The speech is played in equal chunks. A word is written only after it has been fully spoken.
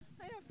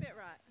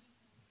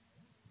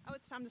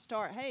time to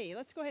start. Hey,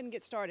 let's go ahead and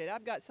get started.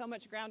 I've got so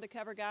much ground to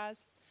cover,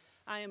 guys.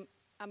 I'm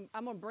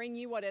going to bring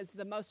you what is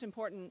the most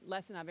important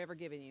lesson I've ever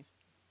given you.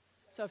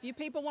 So if you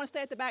people want to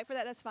stay at the back for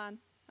that, that's fine.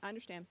 I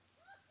understand.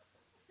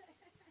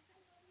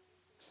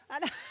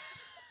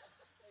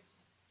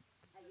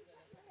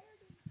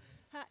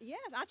 Yes,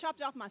 I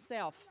chopped it off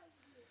myself.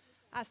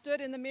 I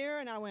stood in the mirror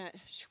and I went,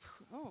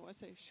 oh, let's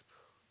see.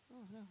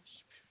 Oh, no.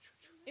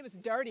 It was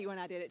dirty when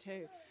I did it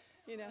too,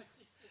 you know.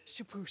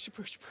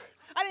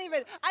 I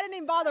didn't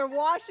even bother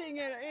washing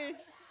it.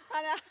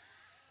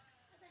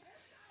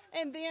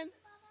 And then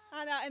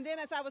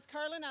as I was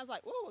curling, I was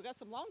like, "Ooh, I got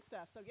some long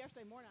stuff." So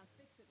yesterday morning, I was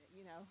fixing it,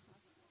 you know.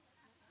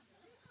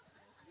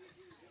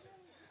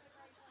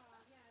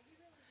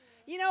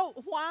 You know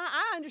why?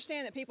 I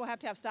understand that people have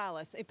to have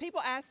stylists. If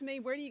people ask me,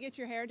 "Where do you get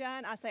your hair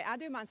done?" I say, "I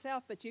do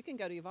myself, but you can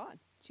go to Yvonne.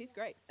 She's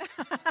great."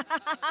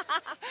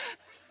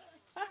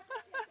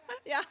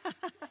 Yeah,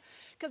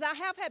 because I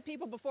have had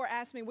people before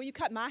ask me, "Will you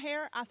cut my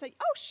hair?" I say,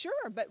 "Oh,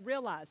 sure," but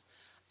realize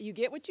you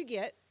get what you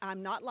get.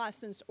 I'm not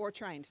licensed or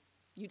trained.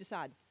 You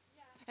decide.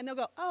 Yeah. And they'll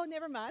go, "Oh,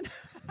 never mind."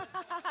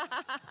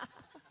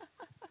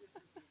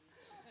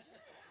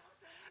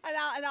 And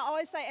I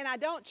always say, and I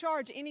don't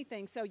charge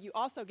anything, so you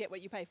also get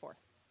what you pay for.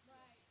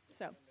 Right.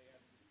 So.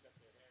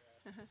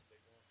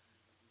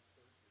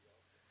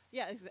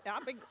 Yeah,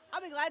 I'll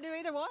be glad to do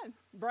either one.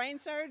 Brain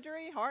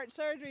surgery, heart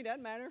surgery,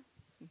 doesn't matter.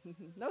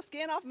 No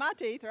skin off my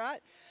teeth, right?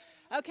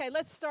 Okay,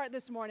 let's start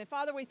this morning.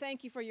 Father, we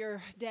thank you for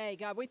your day,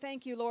 God. We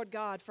thank you, Lord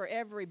God, for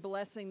every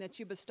blessing that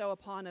you bestow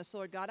upon us,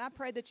 Lord God. I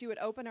pray that you would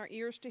open our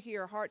ears to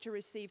hear, heart to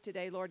receive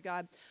today, Lord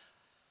God.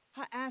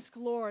 I ask,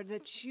 Lord,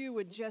 that you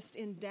would just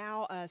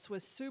endow us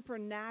with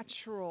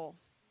supernatural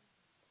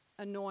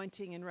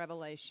anointing and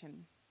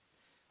revelation.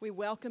 We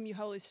welcome you,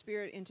 Holy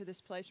Spirit, into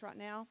this place right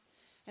now.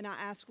 And I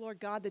ask, Lord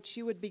God, that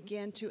you would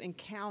begin to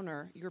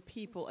encounter your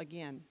people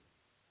again.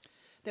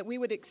 That we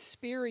would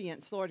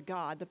experience, Lord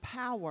God, the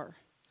power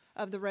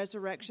of the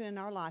resurrection in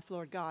our life,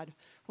 Lord God,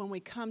 when we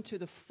come to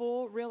the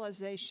full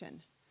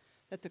realization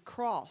that the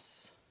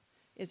cross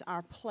is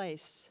our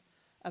place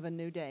of a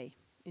new day.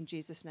 In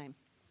Jesus' name.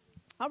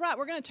 All right,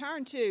 we're going to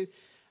turn to,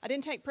 I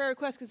didn't take prayer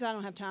requests because I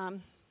don't have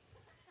time.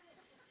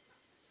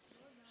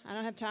 I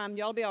don't have time.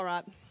 Y'all be all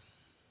right.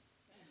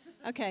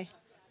 Okay.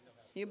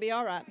 You'll be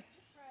all right.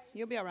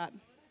 You'll be all right.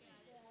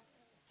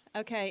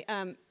 Okay,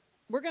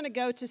 we're going to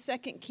go to 2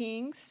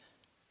 Kings,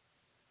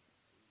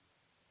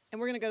 and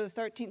we're going to go to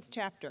the 13th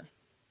chapter.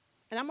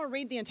 And I'm going to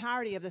read the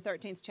entirety of the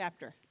 13th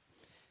chapter.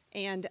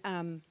 And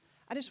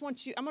I just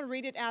want you, I'm going to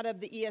read it out of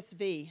the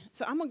ESV.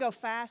 So I'm going to go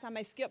fast. I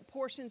may skip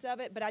portions of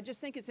it, but I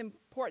just think it's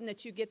important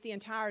that you get the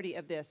entirety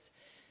of this.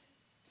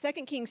 2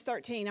 Kings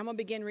 13, I'm going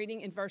to begin reading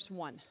in verse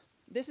 1.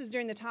 This is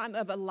during the time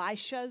of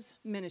Elisha's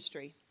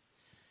ministry.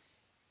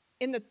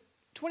 In the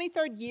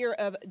 23rd year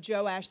of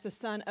Joash, the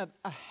son of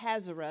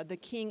Ahazerah, the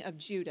king of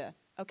Judah.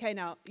 Okay,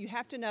 now you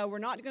have to know, we're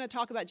not going to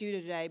talk about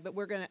Judah today, but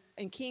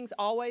and Kings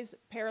always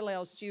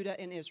parallels Judah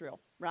and Israel,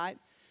 right?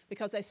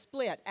 Because they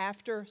split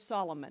after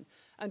Solomon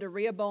under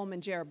Rehoboam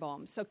and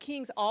Jeroboam. So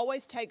Kings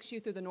always takes you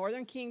through the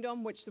northern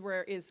kingdom, which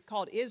is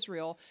called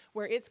Israel,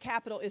 where its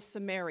capital is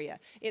Samaria.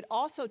 It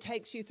also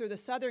takes you through the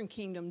southern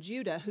kingdom,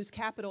 Judah, whose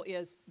capital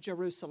is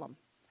Jerusalem.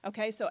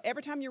 Okay, so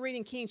every time you're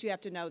reading Kings, you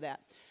have to know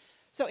that.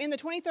 So in the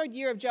 23rd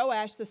year of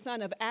Joash, the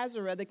son of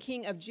Azariah, the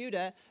king of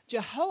Judah,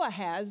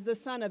 Jehoahaz, the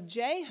son of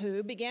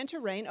Jehu, began to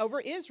reign over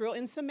Israel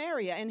in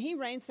Samaria, and he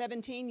reigned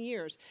 17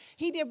 years.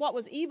 He did what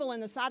was evil in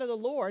the sight of the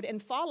Lord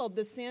and followed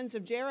the sins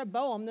of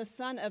Jeroboam, the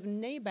son of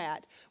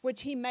Nebat,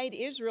 which he made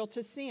Israel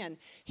to sin.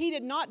 He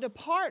did not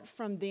depart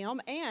from them,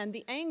 and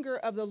the anger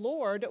of the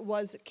Lord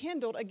was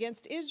kindled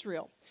against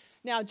Israel.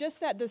 Now, just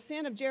that the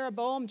sin of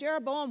Jeroboam,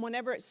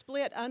 whenever it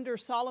split under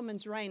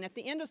Solomon's reign, at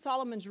the end of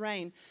Solomon's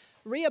reign,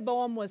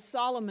 Rehoboam was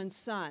Solomon's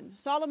son.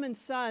 Solomon's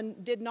son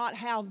did not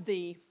have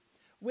the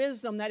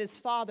wisdom that his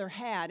father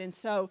had. And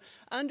so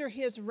under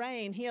his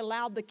reign, he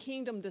allowed the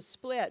kingdom to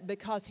split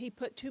because he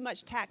put too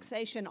much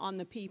taxation on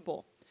the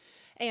people.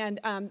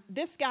 And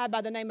this guy by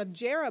the name of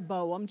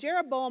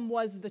Jeroboam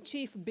was the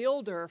chief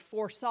builder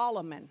for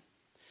Solomon.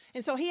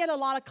 And so he had a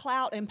lot of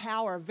clout and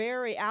power,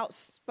 very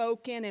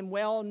outspoken and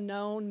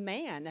well-known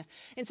man.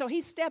 And so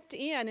he stepped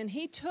in and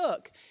he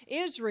took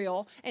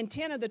Israel and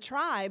 10 of the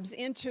tribes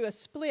into a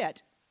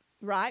split,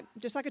 right?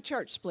 Just like a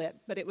church split,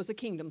 but it was a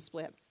kingdom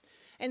split.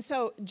 And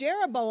so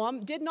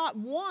Jeroboam did not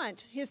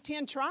want his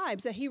 10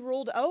 tribes that he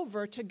ruled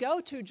over to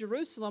go to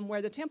Jerusalem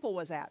where the temple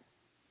was at.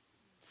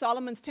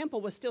 Solomon's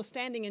temple was still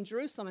standing in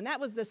Jerusalem, and that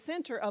was the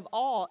center of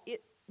all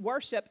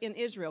worship in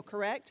Israel,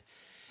 correct?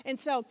 And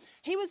so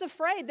he was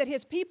afraid that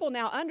his people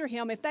now under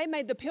him, if they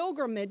made the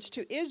pilgrimage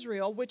to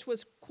Israel, which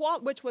was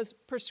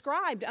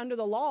prescribed under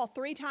the law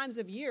 3 times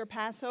a year,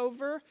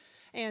 Passover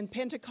and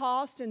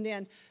Pentecost, and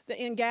then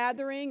the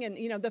ingathering and,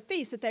 the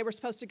feast that they were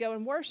supposed to go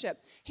and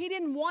worship. He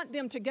didn't want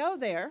them to go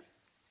there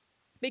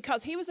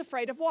because he was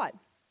afraid of what?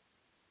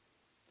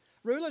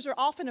 Rulers are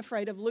often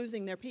afraid of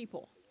losing their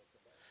people.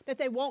 that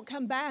they won't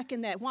come back,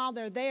 and that while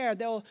they're there,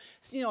 they'll,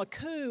 a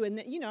coup,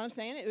 and you know what I'm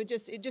saying?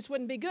 It just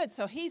wouldn't be good.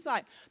 So he's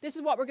like, this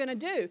is what we're going to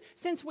do.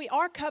 Since we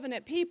are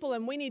covenant people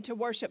and we need to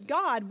worship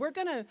God, we're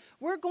going to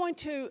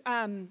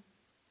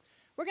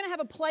have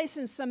a place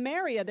in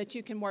Samaria that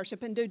you can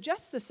worship and do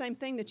just the same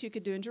thing that you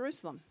could do in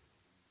Jerusalem.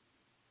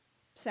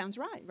 Sounds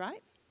right,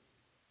 right?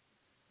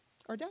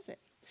 Or does it?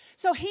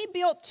 So he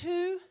built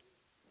 2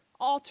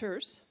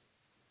 altars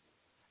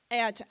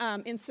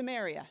in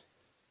Samaria,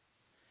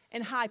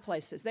 in high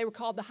places. They were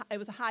called it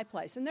was a high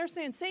place. And they're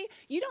saying, see,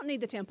 you don't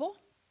need the temple.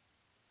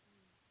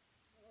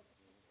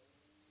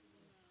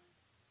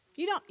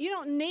 You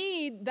don't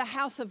need the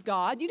house of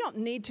God. You don't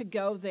need to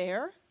go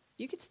there.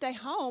 You could stay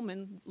home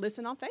and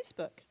listen on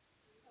Facebook.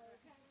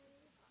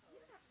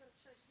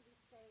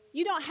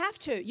 You don't have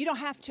to. You don't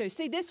have to.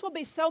 See, this will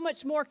be so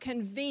much more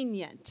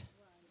convenient.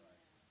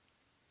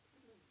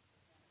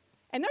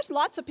 And there's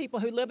lots of people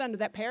who live under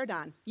that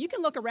paradigm. You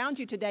can look around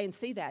you today and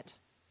see that.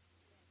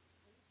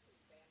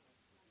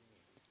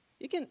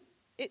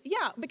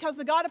 Because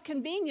the God of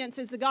convenience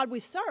is the God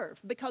we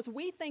serve. Because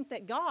we think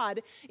that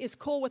God is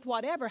cool with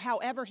whatever,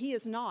 however, He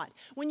is not.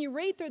 When you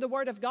read through the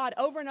Word of God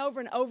over and over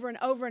and over and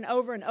over and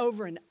over and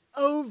over and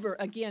over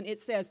again, it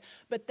says,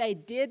 but they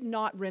did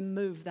not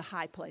remove the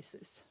high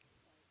places.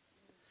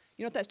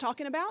 You know what that's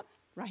talking about?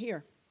 Right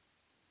here.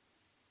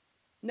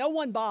 No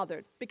one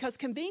bothered, because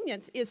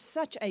convenience is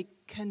such a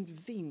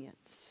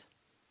convenience.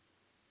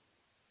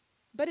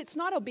 But it's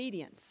not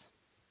obedience.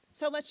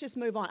 So let's just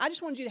move on. I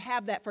just wanted you to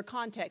have that for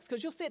context,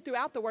 because you'll see it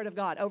throughout the Word of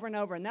God over and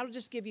over, and that'll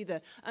just give you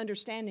the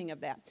understanding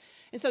of that.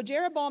 And so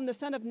Jeroboam, the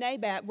son of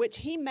Nebat, which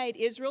he made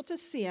Israel to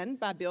sin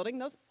by building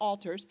those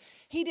altars,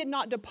 he did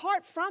not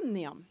depart from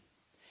them.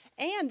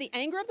 And the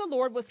anger of the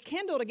Lord was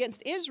kindled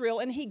against Israel,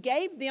 and he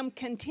gave them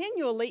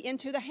continually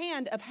into the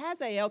hand of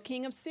Hazael,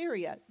 king of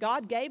Syria.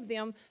 God gave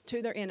them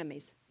to their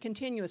enemies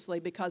continuously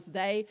because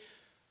they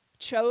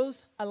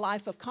chose a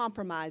life of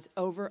compromise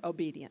over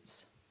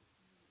obedience.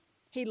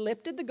 He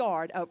lifted the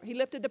guard over, he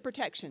lifted the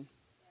protection.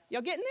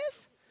 Y'all getting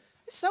this?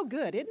 It's so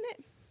good, isn't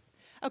it?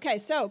 Okay,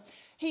 so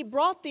he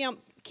brought them,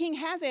 King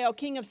Hazael,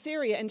 king of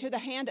Syria, into the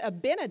hand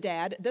of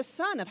Ben-Hadad, the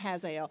son of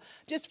Hazael.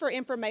 Just for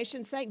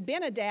information's sake,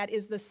 Ben-Hadad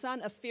is the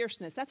son of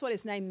fierceness. That's what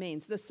his name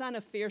means, the son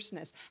of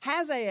fierceness.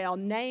 Hazael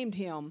named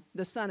him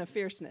the son of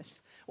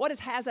fierceness. What is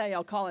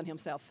Hazael calling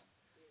himself?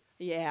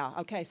 Yeah,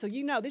 okay, so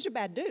you know, these are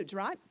bad dudes,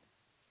 right?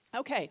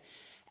 Okay,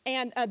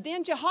 and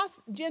then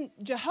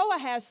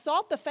Jehoahaz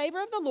sought the favor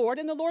of the Lord,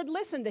 and the Lord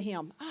listened to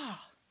him.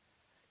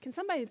 Can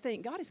somebody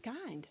think God is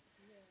kind?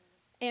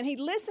 And he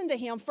listened to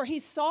him, for he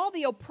saw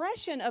the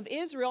oppression of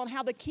Israel and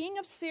how the king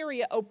of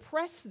Syria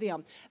oppressed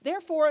them.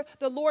 Therefore,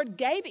 the Lord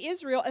gave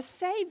Israel a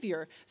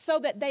savior, so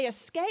that they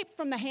escaped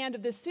from the hand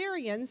of the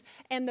Syrians,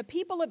 and the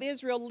people of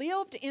Israel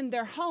lived in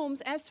their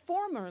homes as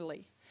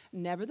formerly.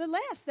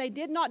 Nevertheless, they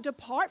did not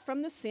depart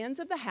from the sins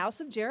of the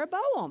house of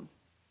Jeroboam,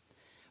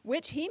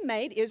 which he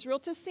made Israel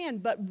to sin,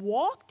 but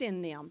walked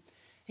in them.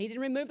 He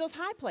didn't remove those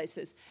high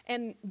places.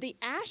 And the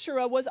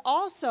Asherah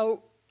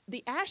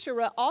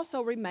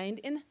also remained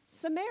in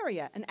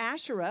Samaria. And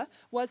Asherah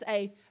was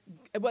a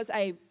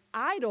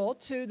idol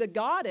to the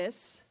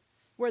goddess,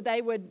 where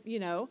they would,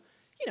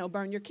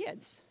 burn your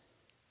kids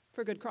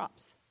for good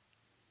crops.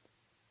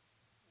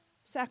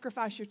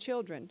 Sacrifice your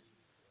children.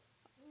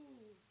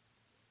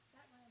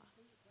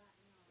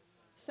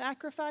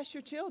 Sacrifice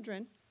your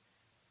children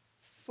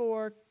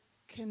for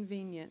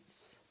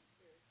convenience.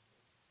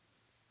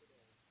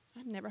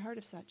 I've never heard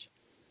of such.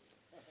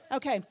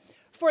 Okay.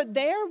 For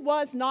there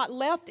was not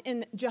left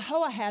in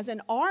Jehoahaz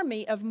an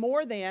army of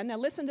more than, now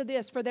listen to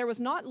this, for there was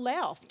not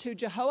left to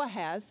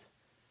Jehoahaz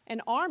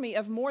an army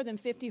of more than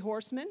 50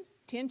 horsemen,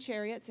 10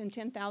 chariots, and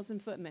 10,000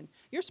 footmen.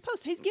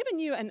 He's given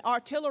you an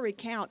artillery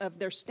count of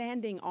their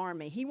standing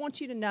army. He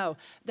wants you to know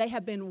they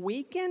have been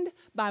weakened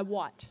by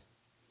what?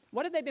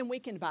 What have they been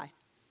weakened by?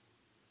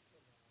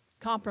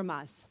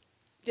 Compromise,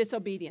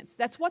 disobedience.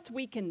 That's what's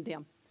weakened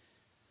them.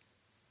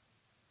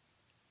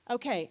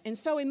 Okay, and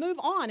so we move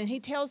on, and he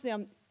tells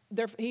them,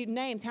 he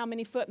names how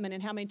many footmen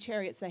and how many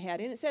chariots they had.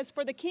 And it says,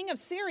 for the king of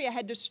Syria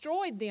had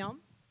destroyed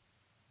them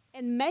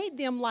and made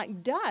them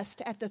like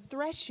dust at the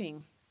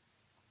threshing,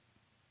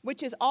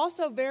 which is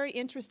also very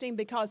interesting,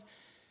 because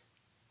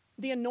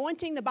the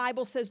anointing, the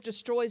Bible says,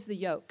 destroys the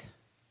yoke.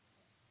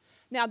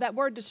 Now, that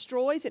word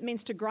destroys, it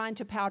means to grind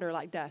to powder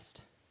like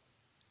dust.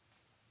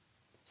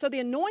 So the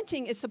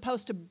anointing is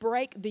supposed to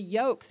break the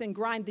yokes and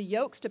grind the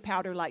yokes to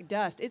powder like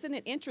dust. Isn't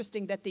it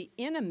interesting that the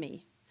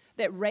enemy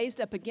that raised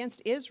up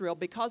against Israel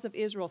because of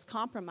Israel's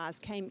compromise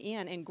came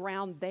in and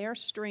ground their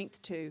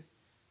strength to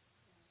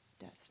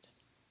dust?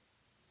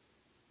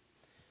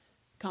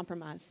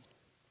 Compromise.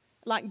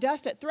 Like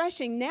dust at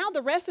threshing. Now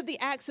the rest of the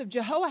acts of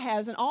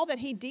Jehoahaz and all that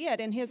he did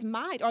and his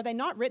might, are they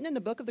not written in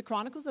the book of the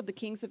Chronicles of the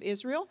kings of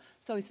Israel?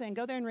 So he's saying,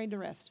 go there and read the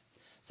rest.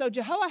 So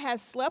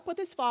Jehoahaz slept with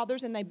his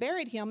fathers, and they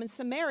buried him in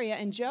Samaria,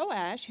 and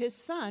Joash, his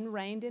son,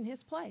 reigned in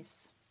his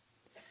place.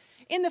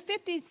 In the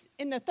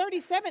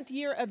 37th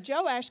year of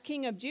Joash,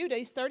 king of Judah,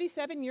 he's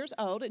 37 years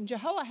old, and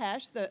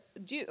Jehoahaz,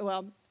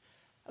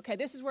 Okay,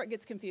 this is where it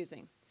gets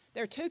confusing.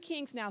 There are two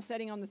kings now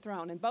sitting on the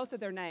throne, and both of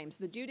their names.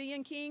 The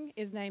Judean king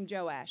is named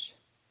Joash.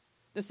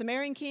 The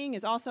Samaritan king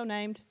is also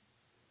named,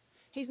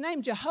 he's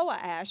named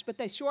Jehoash, but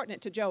they shorten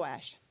it to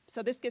Joash.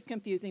 So this gets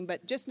confusing,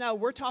 but just know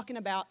we're talking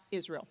about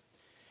Israel.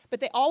 But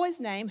they always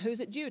name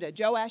who's at Judah.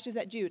 Joash is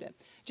at Judah.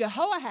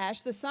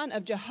 Jehoash, the son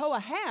of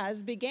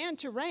Jehoahaz, began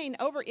to reign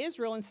over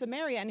Israel and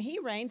Samaria, and he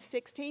reigned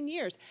 16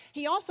 years.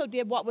 He also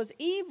did what was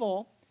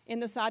evil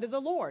in the sight of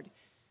the Lord.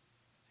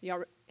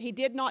 He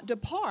did not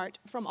depart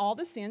from all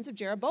the sins of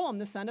Jeroboam,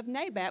 the son of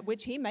Nebat,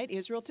 which he made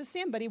Israel to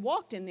sin, but he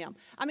walked in them.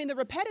 I mean, the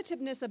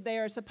repetitiveness of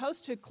there is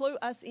supposed to clue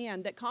us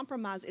in that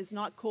compromise is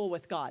not cool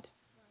with God.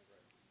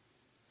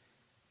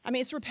 I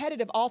mean, it's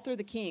repetitive all through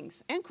the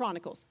Kings and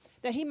Chronicles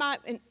that he might,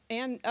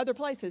 and other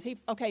places. He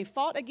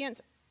fought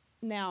against,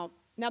 now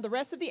the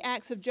rest of the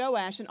acts of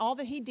Joash and all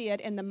that he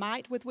did and the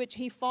might with which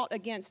he fought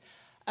against,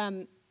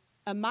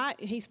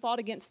 he's fought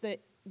against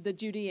the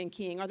Judean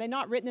king. Are they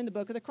not written in the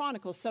book of the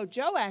Chronicles? So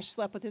Joash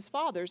slept with his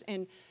fathers,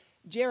 and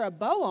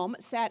Jeroboam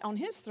sat on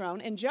his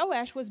throne, and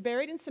Joash was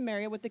buried in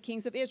Samaria with the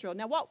kings of Israel.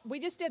 Now, what we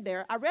just did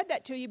there, I read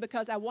that to you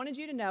because I wanted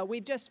you to know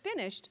we've just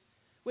finished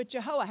with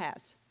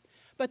Jehoahaz.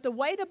 But the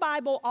way the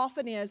Bible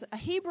often is, a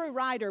Hebrew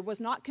writer was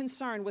not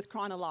concerned with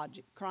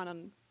chronological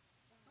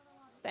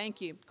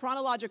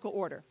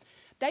order.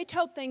 They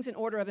told things in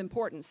order of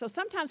importance. So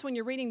sometimes when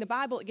you're reading the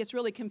Bible, it gets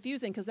really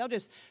confusing because they'll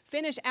just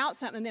finish out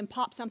something and then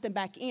pop something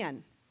back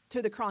in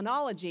to the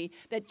chronology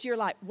that you're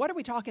like, what are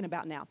we talking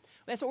about now?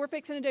 That's what we're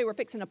fixing to do. We're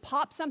fixing to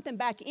pop something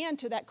back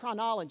into that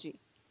chronology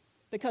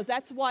because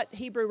that's what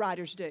Hebrew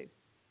writers do.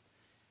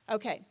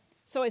 Okay,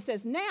 so it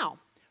says, now,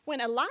 when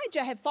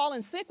Elijah had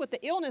fallen sick with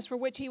the illness for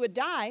which he would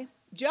die,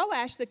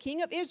 Joash, the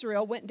king of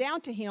Israel, went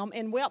down to him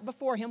and wept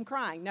before him,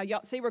 crying. Now,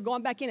 y'all see, we're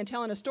going back in and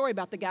telling a story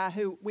about the guy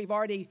who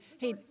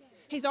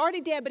he's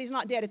already dead, but he's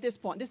not dead at this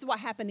point. This is what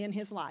happened in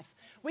his life.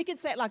 We could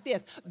say it like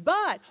this.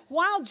 But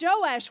while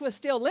Joash was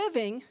still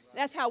living,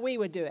 that's how we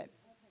would do it.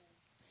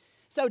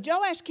 So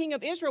Joash, king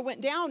of Israel,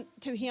 went down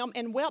to him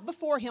and wept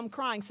before him,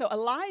 crying. So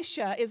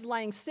Elisha is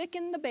laying sick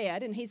in the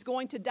bed, and he's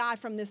going to die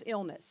from this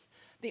illness.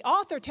 The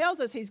author tells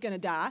us he's going to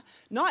die.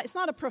 It's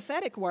not a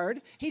prophetic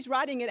word. He's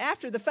writing it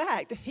after the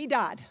fact. He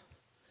died.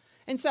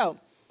 And so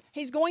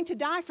he's going to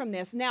die from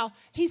this. Now,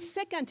 he's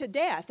sick unto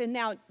death. And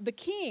now the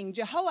king,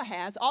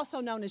 Jehoahaz,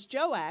 also known as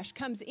Joash,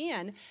 comes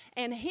in,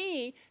 and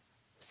he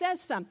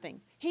says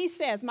something. He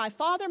says, my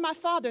father,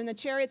 in the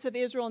chariots of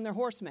Israel and their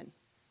horsemen.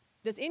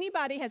 Has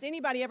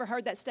anybody ever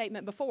heard that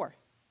statement before?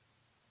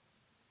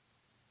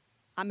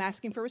 I'm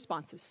asking for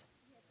responses.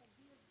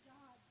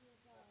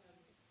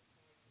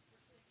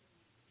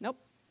 Nope.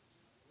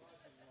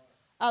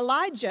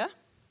 Elijah,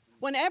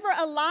 whenever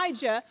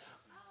Elijah,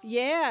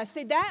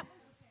 see that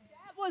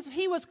was,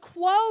 he was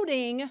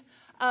quoting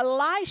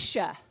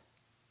Elisha.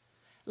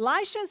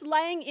 Elisha's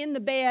laying in the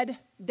bed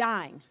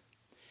dying.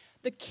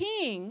 The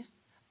king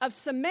of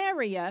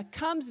Samaria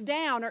comes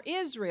down, or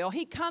Israel,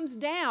 he comes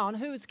down,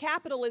 whose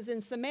capital is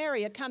in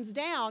Samaria, comes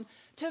down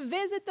to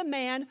visit the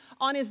man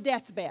on his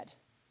deathbed.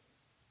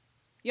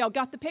 Y'all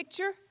got the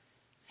picture?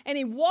 And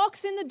he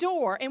walks in the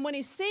door, and when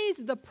he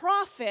sees the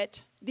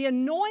prophet, the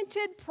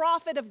anointed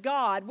prophet of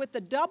God with the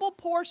double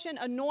portion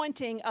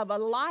anointing of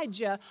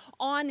Elijah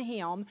on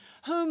him,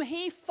 whom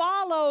he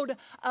followed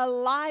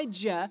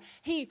Elijah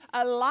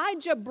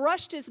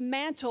brushed his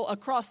mantle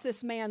across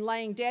this man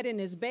laying dead in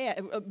his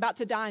bed, about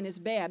to die in his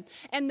bed.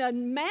 And the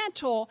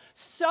mantle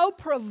so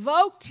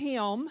provoked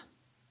him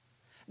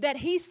that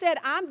he said,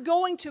 I'm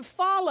going to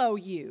follow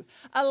you.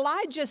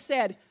 Elijah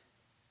said,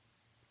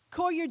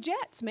 cool your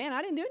jets, man.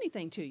 I didn't do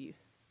anything to you.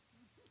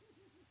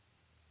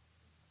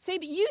 See,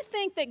 but you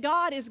think that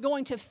God is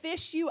going to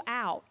fish you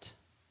out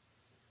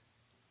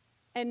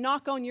and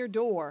knock on your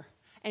door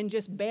and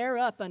just bear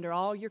up under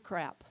all your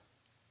crap.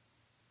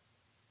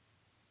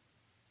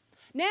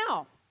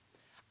 Now,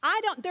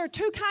 there are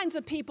two kinds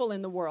of people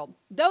in the world.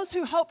 Those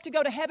who hope to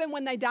go to heaven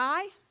when they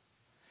die,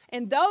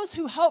 and those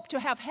who hope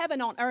to have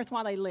heaven on earth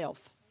while they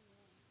live.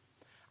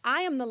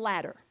 I am the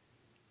latter.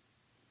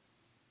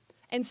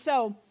 And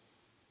so,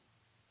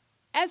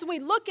 as we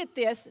look at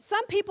this,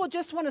 some people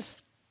just want to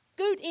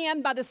scoot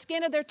in by the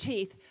skin of their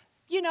teeth.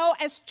 You know,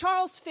 as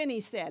Charles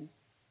Finney said,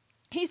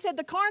 he said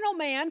the carnal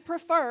man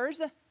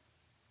prefers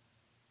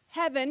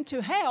heaven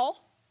to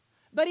hell,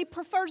 but he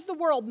prefers the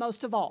world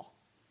most of all.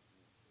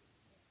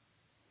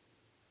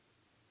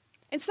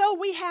 And so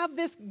we have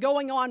this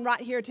going on right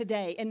here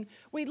today. And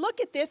we look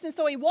at this, and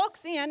so he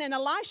walks in, and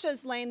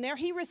Elisha's laying there.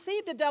 He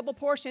received a double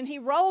portion. He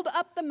rolled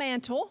up the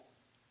mantle.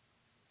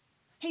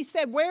 He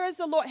said, where is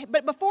the Lord?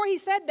 But before he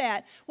said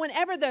that,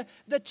 whenever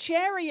the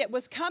chariot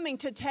was coming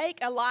to take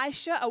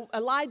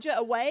Elijah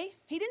away,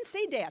 he didn't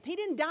see death. He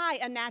didn't die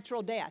a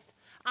natural death.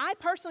 I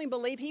personally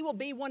believe he will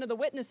be one of the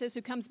witnesses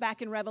who comes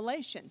back in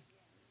Revelation.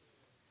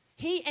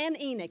 He and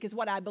Enoch is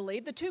what I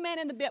believe, the two men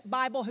in the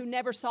Bible who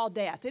never saw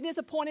death. It is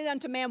appointed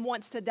unto man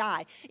once to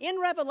die. In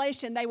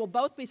Revelation, they will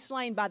both be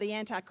slain by the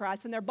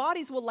Antichrist, and their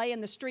bodies will lay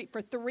in the street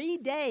for 3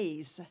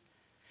 days,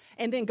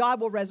 and then God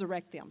will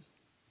resurrect them.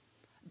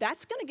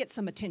 That's going to get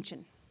some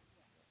attention.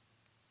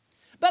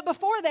 But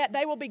before that,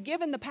 they will be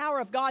given the power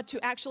of God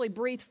to actually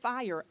breathe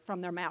fire from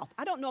their mouth.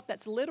 I don't know if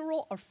that's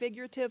literal or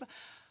figurative.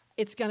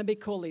 It's going to be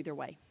cool either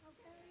way.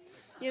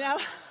 You know?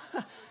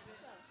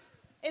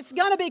 It's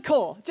going to be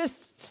cool.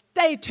 Just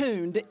stay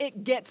tuned.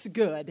 It gets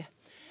good.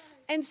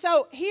 And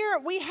so here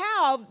we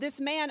have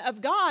this man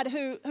of God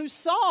who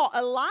saw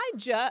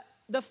Elijah,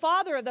 the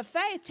father of the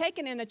faith,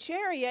 taken in a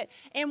chariot.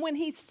 And when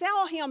he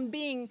saw him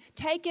being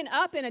taken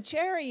up in a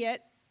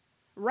chariot,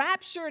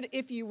 raptured,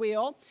 if you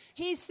will,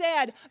 he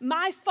said,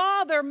 my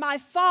father,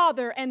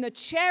 and the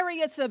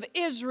chariots of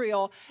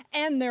Israel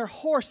and their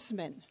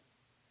horsemen.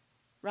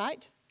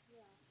 Right?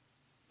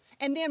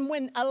 Yeah. And then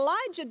when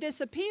Elijah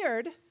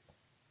disappeared,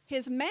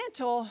 his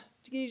mantle,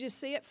 can you just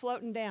see it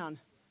floating down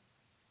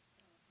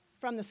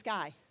from the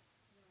sky?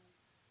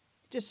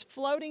 Just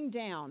floating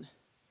down,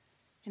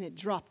 and it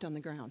dropped on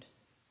the ground.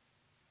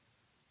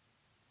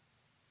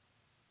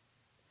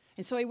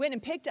 And so he went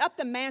and picked up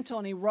the mantle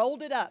and he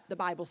rolled it up, the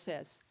Bible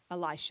says,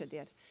 Elisha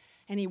did.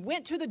 And he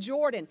went to the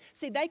Jordan.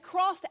 See, they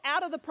crossed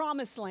out of the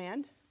promised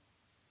land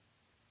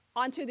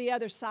onto the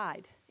other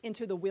side,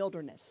 into the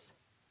wilderness.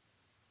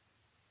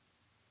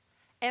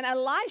 And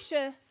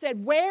Elisha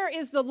said, where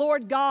is the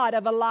Lord God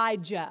of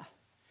Elijah?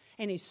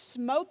 And he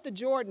smote the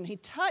Jordan. He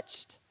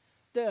touched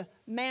the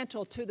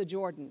mantle to the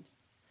Jordan.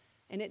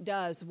 And it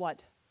does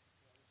what?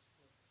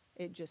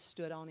 It just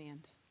stood on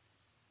end.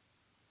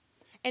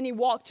 And he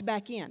walked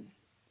back in.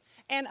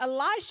 And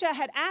Elisha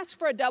had asked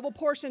for a double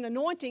portion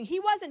anointing. He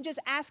wasn't just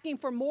asking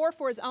for more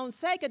for his own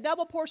sake. A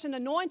double portion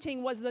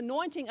anointing was the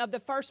anointing of the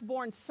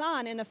firstborn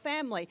son in a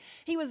family.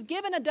 He was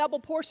given a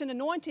double portion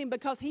anointing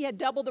because he had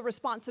double the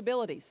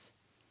responsibilities.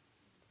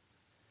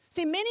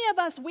 See, many of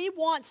us, we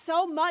want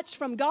so much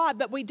from God,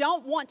 but we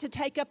don't want to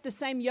take up the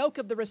same yoke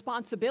of the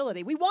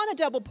responsibility. We want a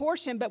double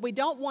portion, but we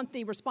don't want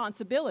the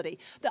responsibility.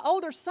 The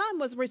older son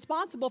was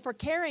responsible for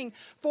caring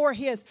for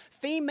his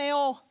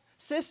female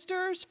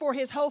sisters, for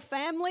his whole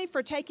family,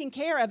 for taking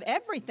care of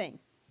everything.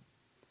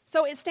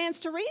 So it stands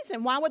to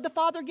reason. Why would the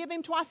father give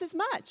him twice as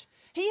much?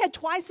 He had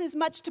twice as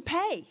much to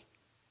pay.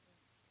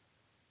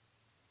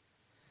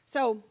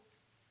 So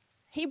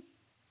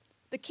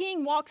the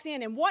king walks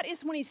in, and when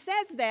he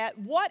says that,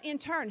 what in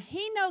turn?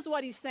 He knows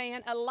what he's saying.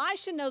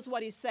 Elisha knows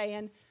what he's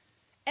saying.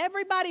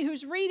 Everybody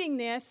who's reading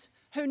this,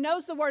 who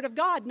knows the word of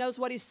God, knows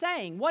what he's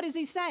saying. What is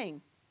he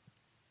saying?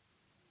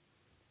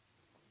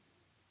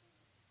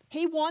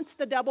 He wants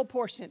the double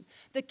portion.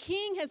 The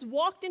king has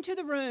walked into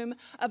the room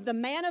of the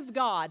man of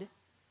God,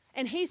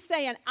 and he's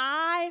saying,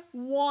 I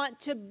want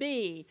to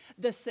be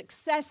the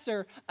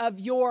successor of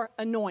your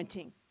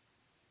anointing.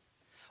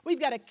 We've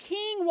got a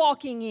king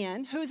walking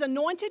in who's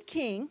anointed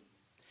king,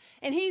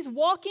 and he's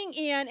walking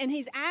in and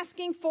he's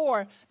asking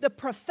for the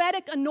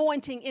prophetic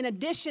anointing in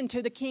addition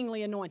to the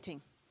kingly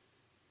anointing.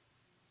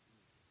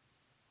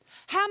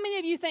 How many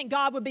of you think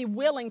God would be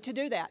willing to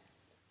do that?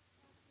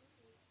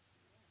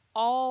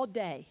 All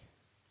day.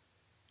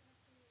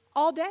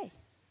 All day.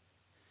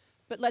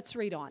 But let's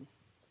read on.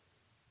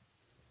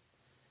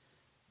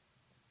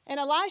 And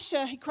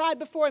Elisha, he cried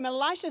before him, and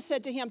Elisha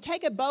said to him,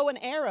 take a bow and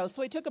arrows.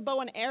 So he took a bow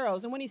and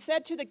arrows. And when he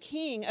said to the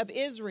king of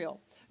Israel,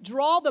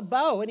 draw the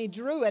bow, and he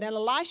drew it. And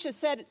Elisha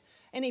said,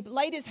 and he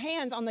laid his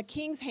hands on the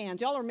king's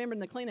hands. Y'all are remembering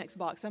the Kleenex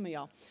box, some of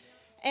y'all.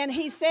 And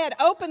he said,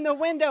 open the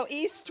window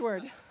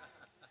eastward.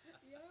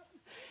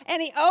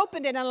 And he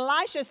opened it, and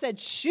Elisha said,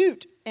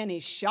 shoot. And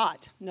he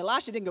shot. And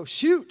Elisha didn't go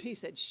shoot. He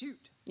said,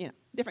 shoot. You know,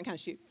 different kind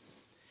of shoot.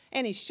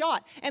 And he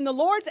shot. And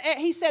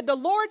he said, the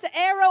Lord's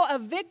arrow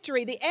of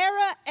victory, the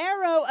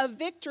arrow of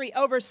victory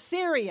over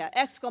Syria,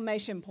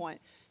 exclamation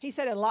point. He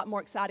said it a lot more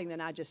exciting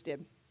than I just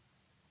did.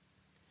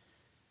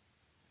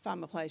 Find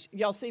my place.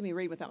 Y'all see me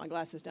read without my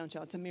glasses, don't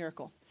y'all? It's a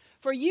miracle.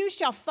 For you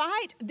shall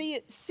fight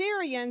the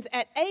Syrians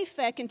at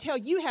Aphek until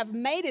you have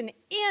made an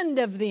end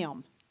of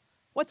them.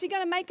 What's he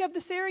going to make of the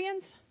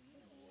Syrians?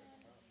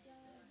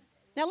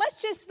 Now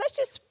let's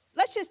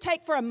just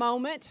take for a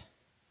moment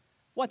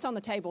what's on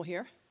the table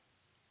here.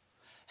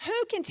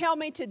 Who can tell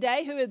me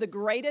today who the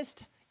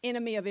greatest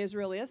enemy of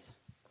Israel is?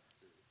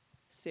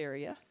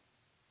 Syria.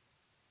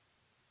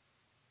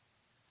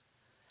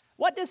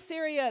 What does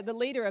Syria, the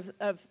leader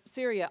of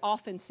Syria,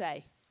 often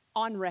say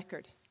on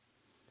record?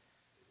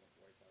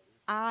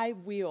 I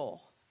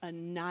will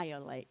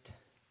annihilate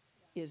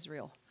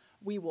Israel.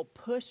 We will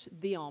push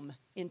them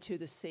into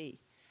the sea,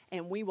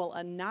 and we will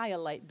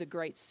annihilate the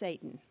great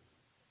Satan.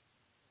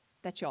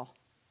 That's y'all,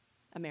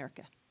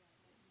 America.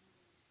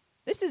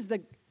 This is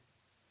the...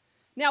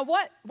 Now,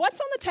 what's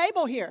on the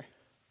table here?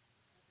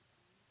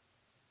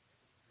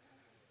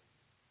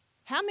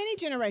 How many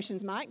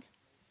generations, Mike?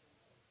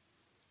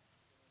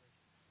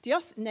 Do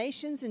y'all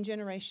nations and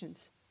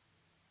generations?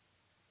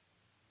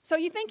 So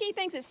you think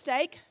anything's at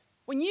stake?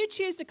 When you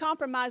choose to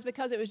compromise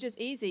because it was just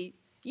easy,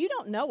 you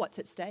don't know what's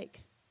at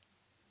stake.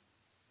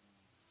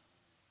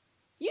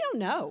 You don't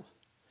know.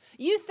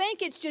 You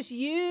think it's just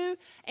you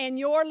and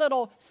your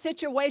little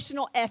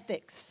situational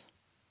ethics.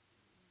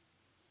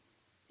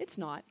 It's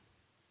not.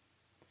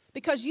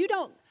 Because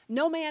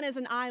no man is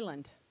an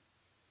island.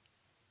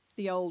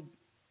 The old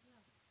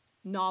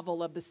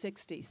novel of the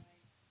 60s.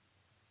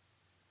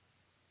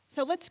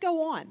 So let's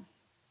go on.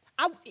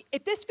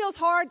 If this feels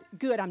hard,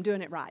 good, I'm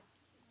doing it right.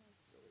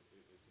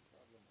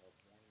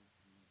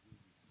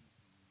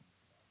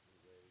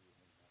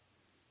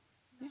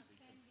 Yeah.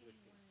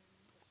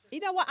 You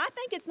know what? I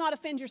think it's not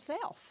offend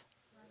yourself.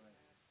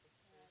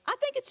 I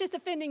think it's just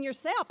offending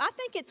yourself. I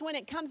think it's when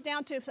it comes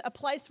down to a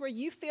place where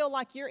you feel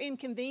like you're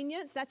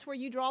inconvenienced, that's where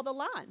you draw the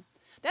line.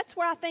 That's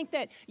where I think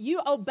that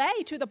you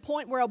obey to the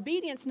point where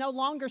obedience no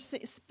longer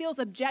feels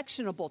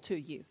objectionable to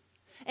you.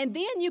 And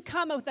then you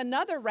come with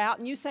another route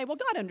and you say, well,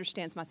 God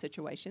understands my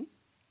situation.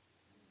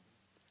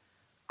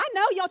 I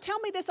know y'all tell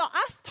me this.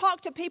 I talk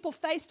to people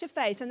face to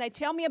face and they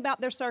tell me about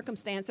their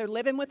circumstance. They're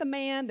living with a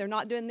man. They're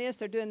not doing this.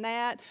 They're doing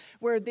that.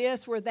 We're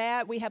this, we're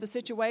that. We have a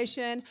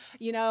situation.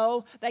 You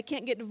know, they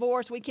can't get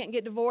divorced. We can't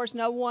get divorced.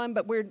 No one,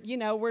 but we're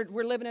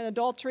living in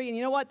adultery. And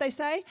you know what they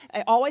say?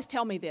 They always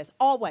tell me this.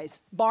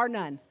 Always, bar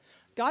none.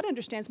 God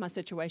understands my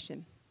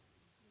situation.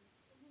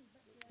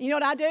 You know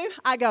what I do?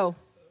 I go,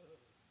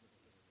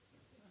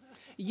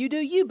 you do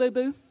you,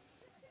 boo-boo.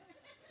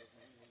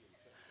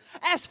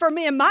 As for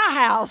me and my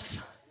house,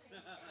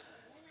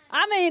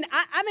 I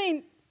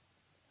mean,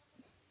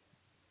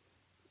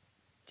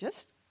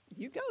 just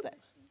you go there.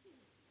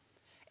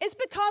 It's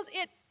because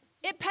it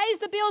pays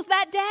the bills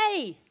that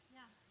day. Yeah.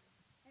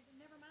 And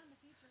never mind the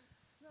future.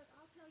 Look,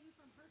 I'll tell you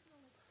from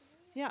personal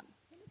experience. Yeah.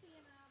 Timothy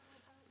and I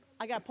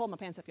I got to pull my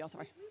pants up, y'all.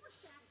 Sorry. we were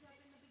shacked up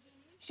in the beginning.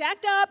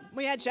 Shacked up.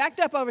 We had shacked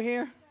up over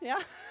here. Yeah.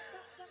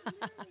 But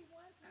literally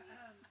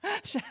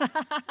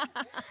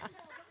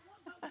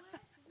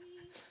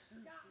once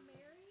we got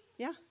married,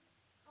 Yeah.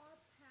 our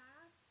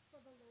path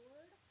for the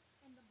Lord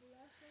and the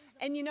blessings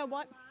of And you know our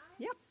what? lives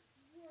Yep.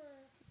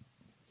 were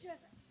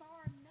just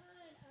bar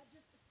none of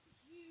just a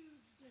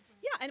huge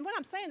difference. Yeah, and when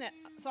I'm saying that,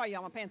 sorry,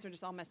 y'all, my pants are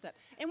just all messed up.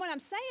 And when I'm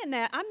saying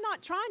that, I'm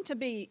not trying to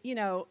be,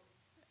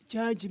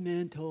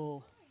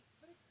 judgmental.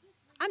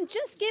 I'm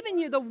just giving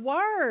you the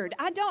word.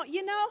 I don't,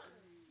 I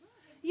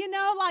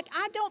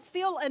don't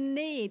feel a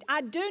need.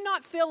 I do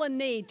not feel a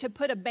need to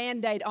put a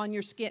Band-Aid on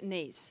your skint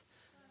knees.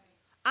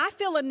 I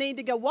feel a need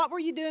to go, what were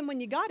you doing when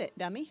you got it,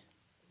 dummy?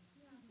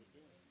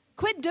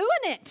 Quit doing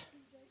it.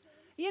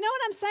 You know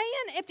what I'm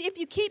saying? If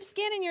you keep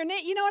skinning your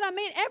knee, you know what I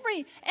mean?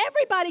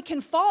 Everybody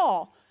can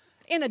fall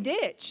in a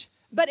ditch.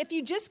 But if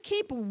you just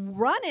keep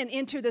running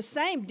into the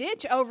same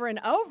ditch over and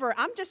over,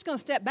 I'm just going to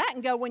step back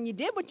and go, when you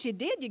did what you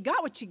did, you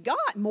got what you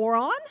got,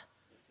 moron.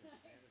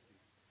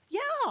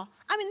 Yeah.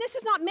 I mean, this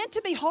is not meant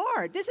to be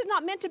hard. This is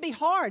not meant to be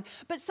hard.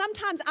 But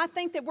sometimes I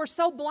think that we're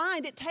so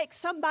blind, it takes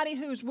somebody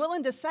who's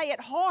willing to say it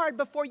hard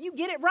before you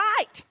get it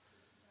right.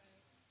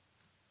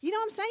 You know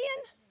what I'm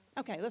saying?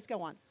 Okay, let's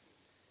go on.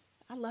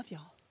 I love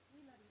y'all.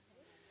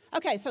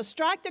 Okay, so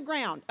strike the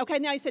ground. Okay,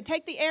 now he said,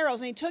 take the arrows,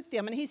 and he took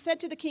them. And he said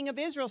to the king of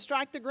Israel,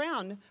 strike the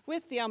ground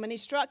with them. And he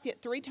struck it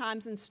 3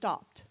 times and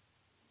stopped.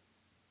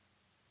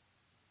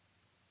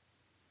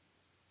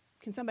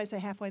 Can somebody say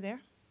halfway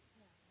there?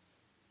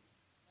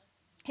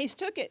 He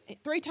struck it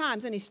 3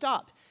 times and he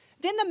stopped.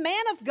 Then the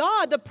man of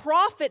God, the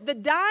prophet, the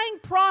dying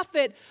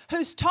prophet,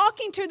 who's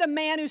talking to the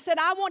man who said,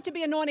 I want to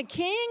be anointed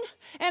king,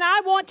 and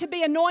I want to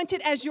be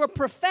anointed as your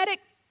prophetic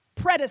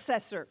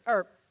predecessor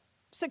or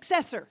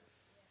successor.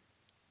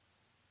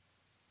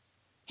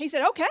 He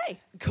said, okay,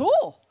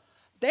 cool.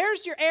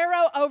 There's your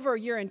arrow over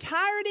your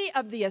entirety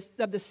of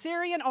the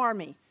Syrian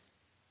army.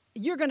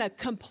 You're going to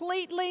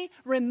completely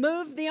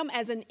remove them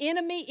as an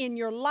enemy in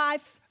your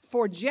life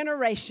for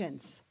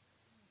generations.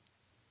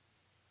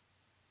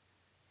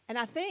 And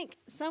I think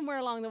somewhere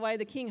along the way,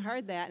 the king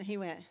heard that and he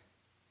went,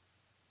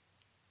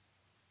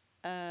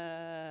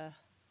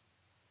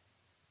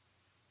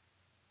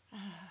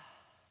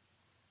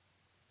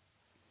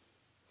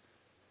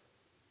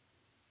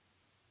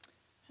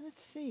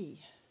 Let's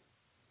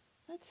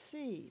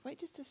see. Wait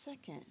just a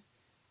second.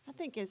 I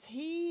think as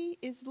he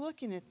is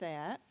looking at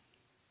that,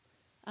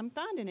 I'm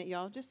finding it,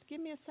 y'all. Just give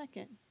me a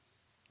second.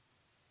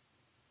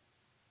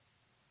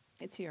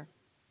 It's here.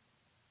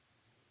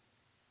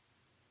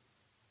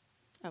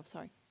 Oh,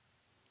 sorry.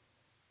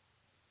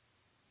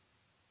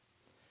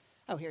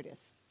 Oh, here it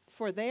is.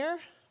 For there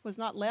was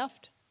not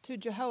left to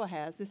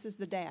Jehoahaz, this is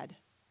the dad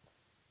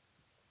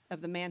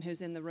of the man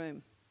who's in the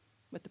room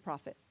with the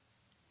prophet.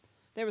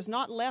 There was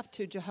not left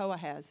to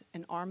Jehoahaz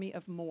an army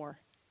of more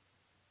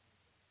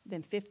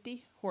than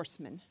 50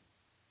 horsemen,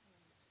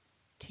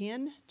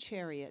 10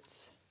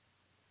 chariots,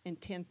 and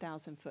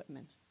 10,000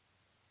 footmen.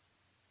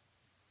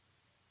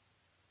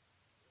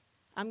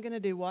 I'm going to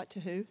do what to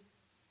who? Yeah.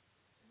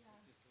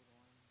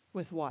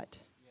 With what?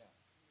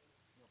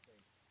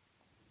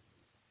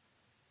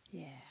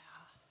 Yeah.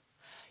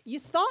 You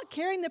thought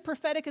carrying the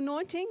prophetic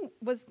anointing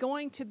was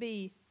going to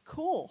be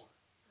cool.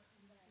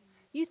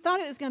 You thought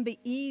it was going to be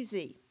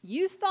easy.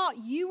 You thought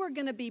you were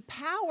going to be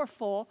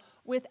powerful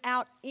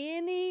without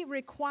any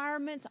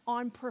requirements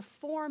on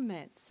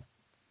performance.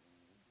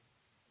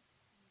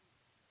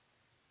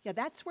 Yeah,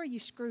 that's where you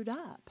screwed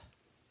up.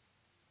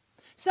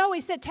 So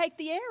he said, take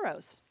the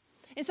arrows.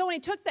 And so when he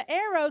took the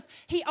arrows,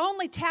 he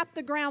only tapped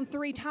the ground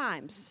 3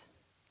 times.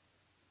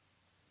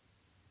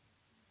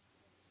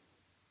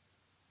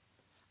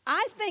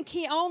 I think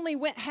he only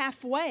went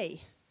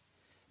halfway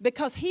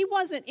because he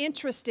wasn't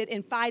interested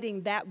in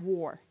fighting that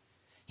war.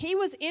 He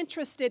was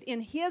interested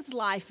in his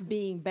life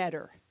being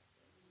better.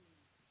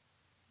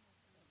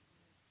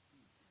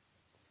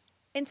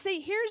 And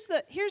see, here's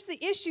the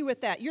issue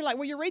with that. You're like,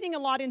 well, you're reading a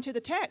lot into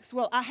the text.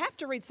 Well, I have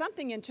to read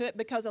something into it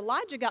because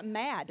Elijah got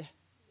mad.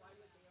 Why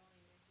would they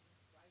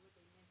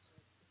mention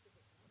a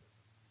specific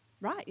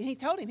number? Right. And he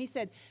told him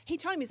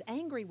he's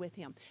angry with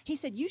him. He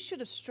said, you should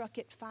have struck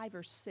it 5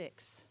 or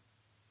 6.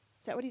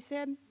 Is that what he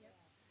said? Yep.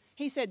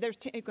 He said,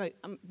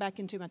 I'm back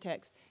into my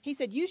text. He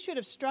said, you should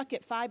have struck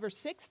it 5 or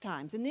 6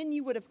 times, and then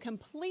you would have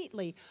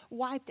completely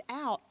wiped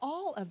out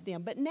all of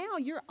them. But now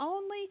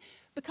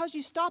because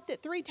you stopped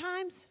it 3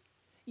 times,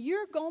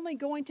 you're only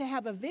going to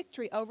have a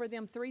victory over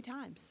them 3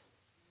 times.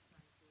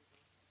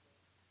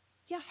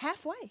 Yeah,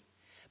 halfway.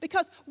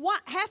 Because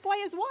halfway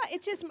is what?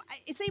 It's just,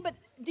 but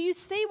do you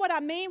see what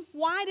I mean?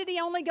 Why did he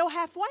only go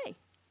halfway?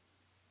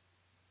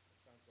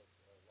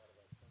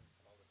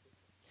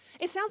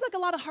 It sounds like a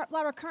lot of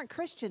our current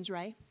Christians,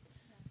 Ray,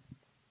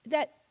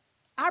 that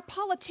our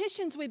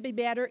politicians would be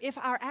better if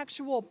our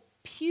actual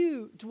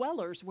pew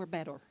dwellers were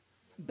better.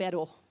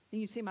 Better.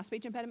 You see my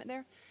speech impediment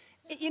there?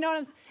 You know what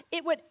I'm saying?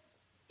 It would,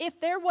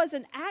 if there was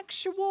an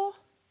actual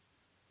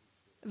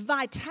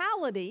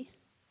vitality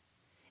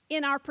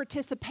in our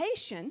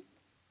participation.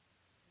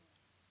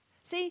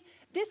 See,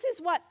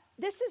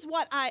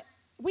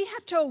 we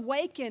have to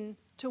awaken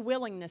to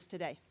willingness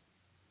today.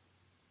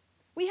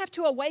 We have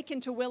to awaken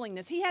to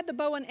willingness. He had the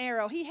bow and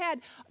arrow.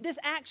 This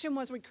action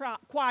was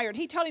required.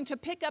 He told him to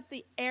pick up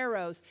the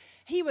arrows.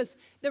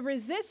 The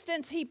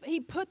resistance, he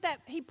pulled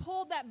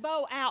that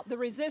bow out, the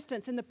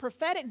resistance, and the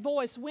prophetic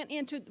voice went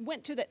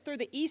through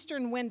the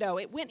eastern window.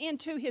 It went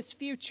into his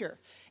future.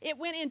 It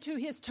went into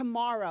his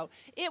tomorrow.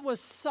 It was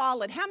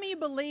solid. How many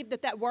of you believe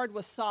that word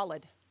was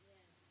solid?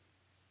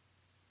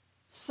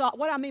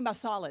 What do I mean by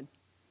solid?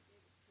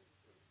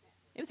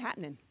 It was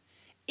happening.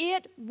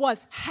 It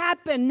was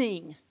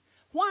happening.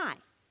 Why?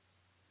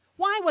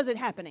 Why was it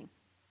happening?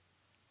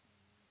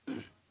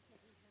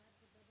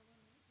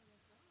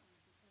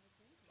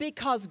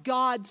 Because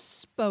God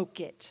spoke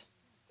it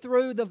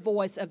through the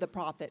voice of the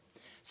prophet.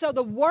 So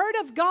the word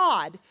of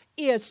God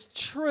is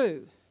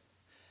true.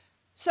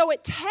 So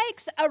it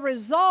takes a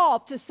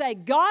resolve to say,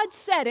 God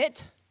said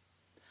it,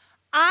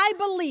 I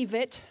believe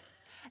it,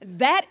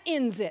 that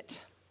ends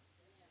it.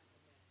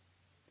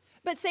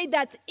 But see,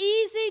 that's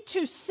easy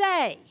to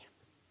say.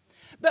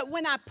 But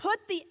when I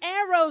put the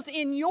arrows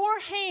in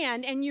your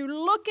hand and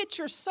you look at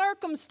your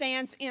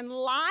circumstance in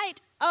light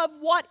of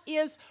what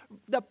is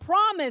the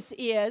promise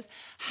is,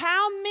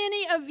 how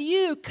many of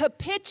you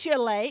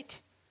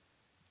capitulate,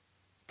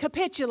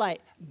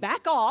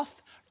 back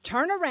off,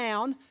 turn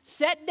around,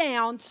 sit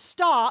down,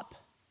 stop,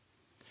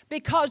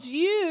 because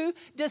you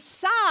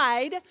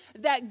decide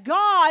that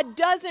God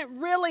doesn't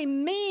really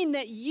mean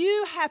that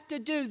you have to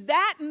do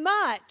that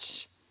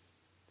much.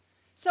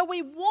 So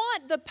we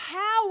want the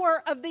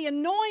power of the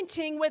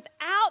anointing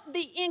without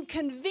the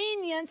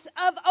inconvenience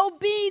of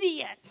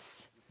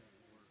obedience.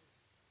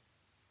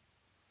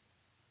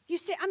 You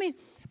see,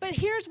 but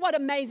here's what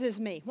amazes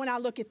me when I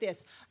look at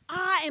this.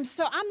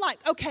 I'm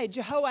like, okay,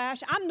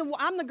 Jehoash,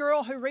 I'm the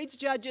girl who reads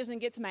Judges and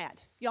gets mad.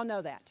 Y'all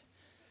know that.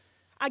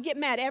 I get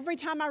mad every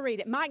time I read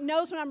it. Mike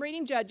knows when I'm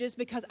reading Judges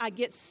because I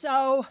get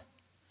so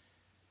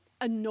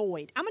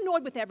annoyed. I'm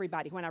annoyed with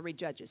everybody when I read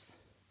Judges.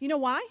 You know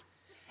why?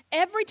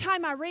 Every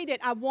time I read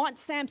it, I want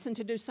Samson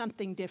to do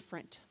something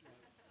different.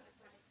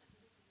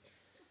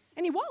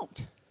 And he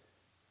won't.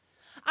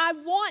 I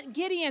want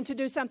Gideon to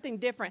do something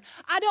different.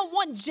 I don't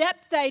want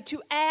Jephthah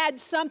to add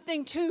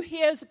something to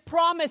his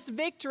promised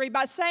victory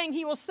by saying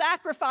he will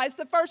sacrifice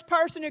the first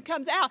person who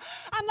comes out.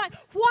 I'm like,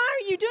 why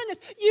are you doing this?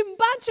 You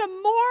bunch of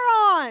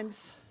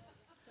morons.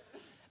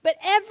 But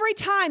every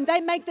time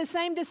they make the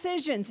same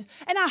decisions.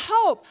 And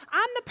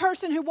I'm the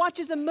person who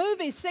watches a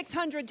movie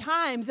 600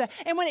 times.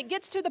 And when it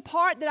gets to the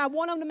part that I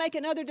want them to make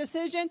another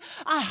decision,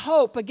 I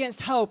hope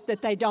against hope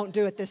that they don't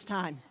do it this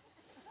time.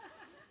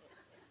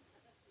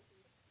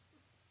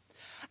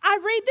 I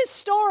read this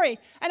story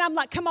and I'm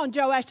like, come on,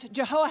 Joash,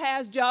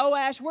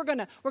 we're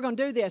gonna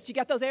do this. You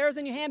got those arrows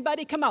in your hand,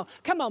 buddy? Come on,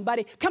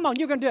 buddy. Come on,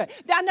 you're gonna do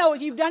it. I know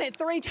you've done it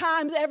 3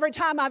 times every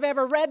time I've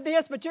ever read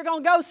this, but you're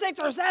gonna go 6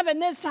 or 7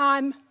 this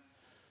time.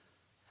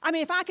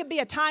 If I could be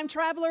a time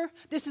traveler,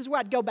 this is where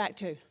I'd go back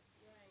to.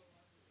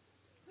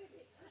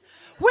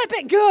 Whip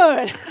it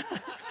good. If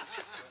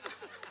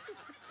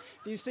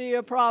you see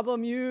a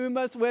problem, you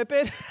must whip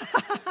it.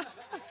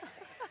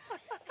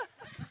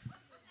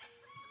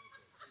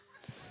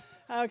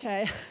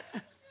 Okay.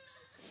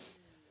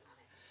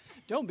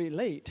 Don't be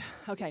late.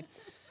 Okay.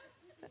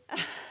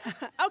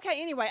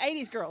 Okay, anyway,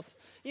 80s girls.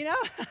 You know?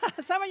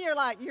 Some of you are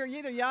like, you're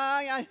either young,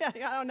 I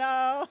don't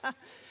know.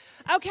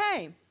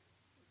 Okay.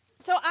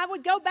 So I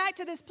would go back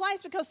to this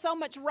place because so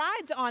much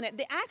rides on it.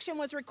 The action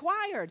was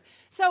required.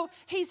 So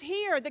he's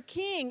here, the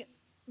king.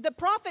 The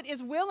prophet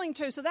is willing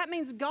to, so that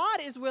means God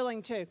is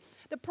willing to.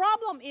 The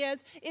problem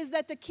is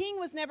that the king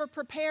was never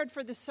prepared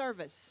for the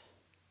service.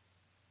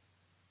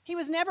 He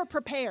was never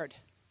prepared.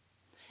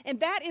 And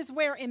that is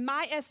where, in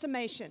my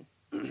estimation,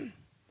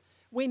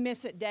 we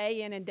miss it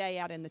day in and day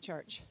out in the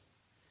church.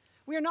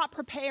 We are not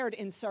prepared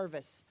in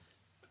service.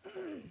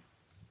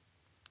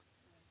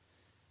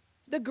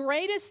 The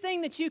greatest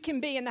thing that you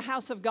can be in the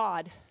house of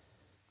God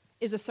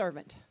is a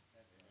servant.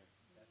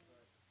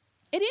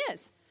 It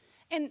is.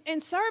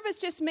 And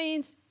service just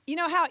means, you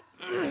know how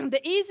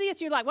the easiest,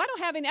 you're like, well,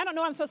 I don't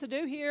know what I'm supposed to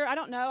do here. I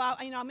don't know.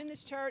 I'm in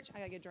this church. I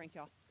got to get a drink,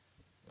 y'all.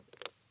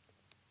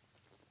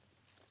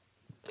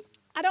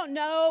 I don't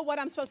know what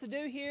I'm supposed to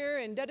do here,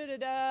 and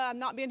da-da-da-da. I'm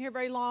not being here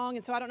very long,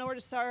 and so I don't know where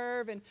to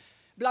serve, and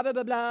blah, blah,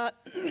 blah, blah.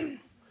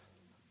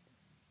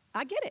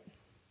 I get it.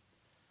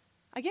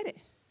 I get it.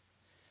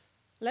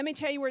 Let me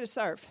tell you where to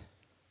serve.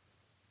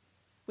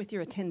 With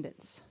your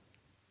attendance.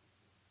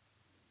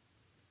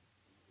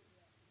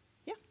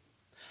 Yeah.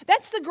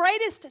 That's the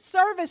greatest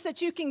service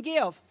that you can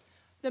give.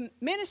 The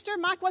minister,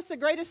 Mike, what's the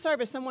greatest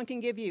service someone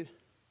can give you?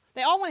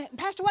 They all want,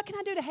 Pastor, what can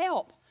I do to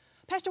help?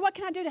 Pastor, what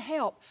can I do to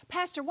help?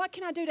 Pastor, what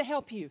can I do to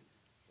help you?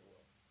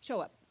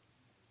 Show up.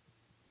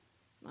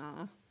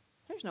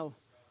 There's no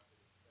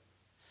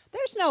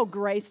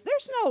grace.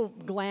 There's no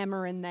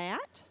glamour in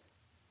that.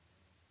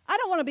 I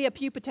don't want to be a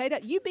pew potato.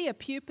 You be a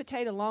pew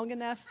potato long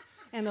enough,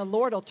 and the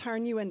Lord will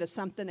turn you into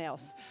something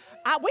else.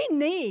 I'll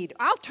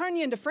turn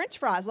you into French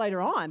fries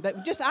later on,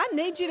 but I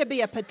need you to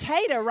be a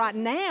potato right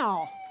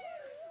now.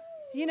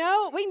 You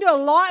know, we can do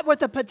a lot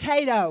with a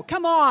potato.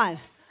 Come on.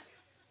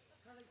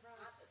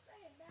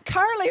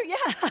 Curly,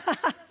 yeah.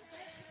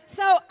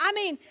 So,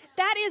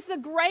 that is the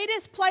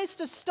greatest place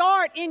to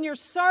start in your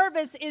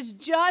service is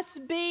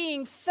just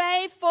being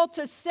faithful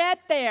to sit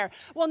there.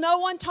 Well, no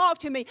one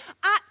talked to me.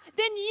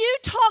 Then you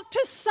talk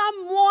to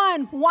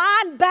someone.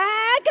 Wine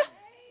bag.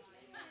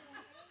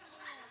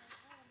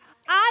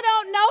 I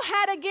don't know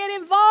how to get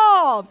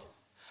involved.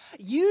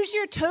 Use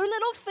your 2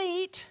 little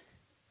feet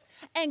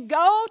and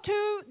go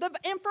to the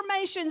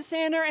information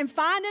center and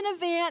find an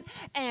event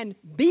and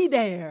be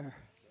there.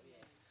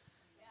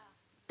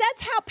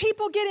 That's how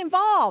people get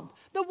involved.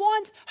 The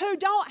ones who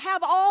don't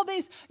have all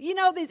these,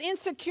 these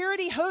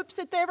insecurity hoops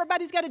that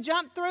everybody's got to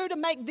jump through to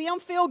make them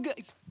feel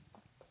good.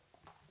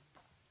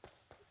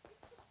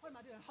 What am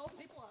I doing? Hold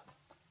people up.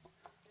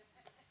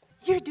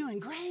 You're doing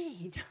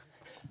great.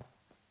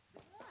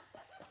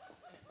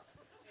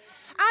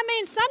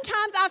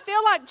 Sometimes I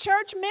feel like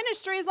church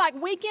ministry is like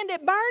Weekend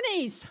at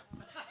Bernie's.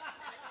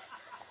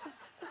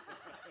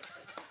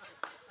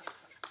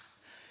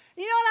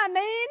 You know what I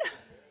mean?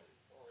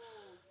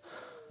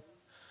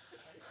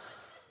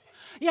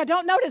 Yeah,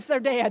 don't notice they're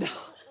dead.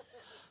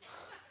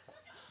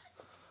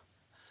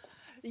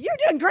 You're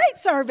doing great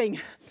serving.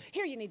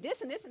 Here, you need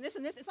this and this and this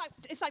and this.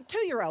 It's like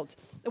 2-year-olds.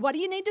 What do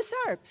you need to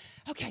serve?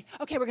 Okay,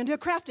 we're going to do a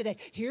craft today.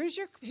 Here's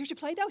your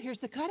Play-Doh. Here's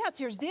the cutouts.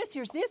 Here's this.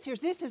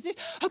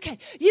 Okay,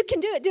 you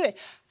can do it.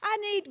 I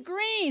need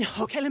green.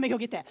 Okay, let me go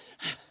get that.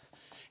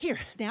 Here,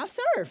 now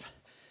serve.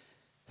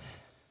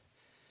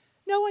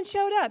 No one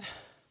showed up.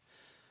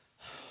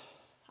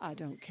 I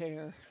don't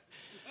care.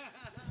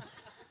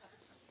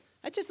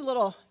 That's just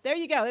there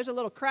you go. There's a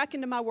little crack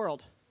into my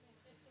world.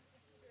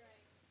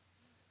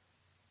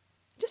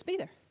 Just be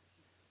there.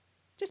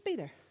 Just be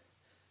there.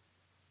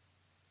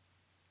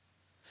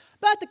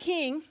 But the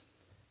king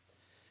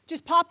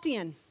just popped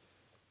in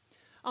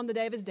on the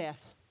day of his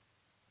death,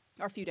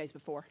 or a few days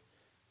before.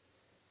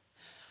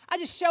 I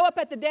just show up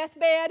at the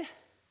deathbed,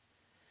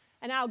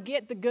 and I'll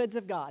get the goods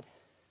of God.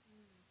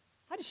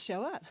 I just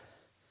show up,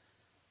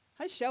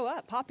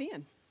 pop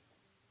in.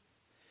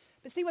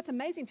 But see, what's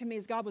amazing to me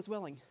is God was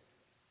willing.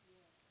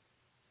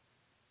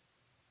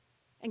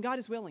 And God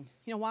is willing.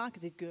 You know why?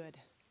 Because he's good.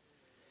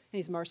 And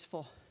he's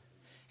merciful.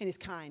 And he's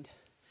kind.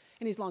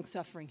 And he's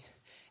long-suffering.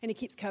 And he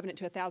keeps covenant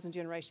to 1,000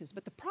 generations.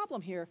 But the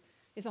problem here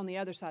is on the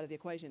other side of the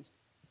equation.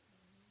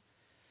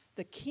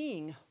 The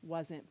king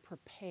wasn't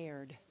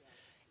prepared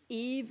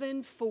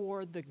even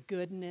for the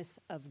goodness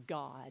of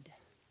God.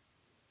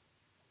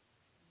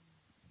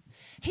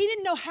 He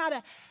didn't know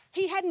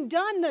he hadn't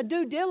done the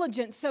due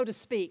diligence, so to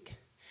speak.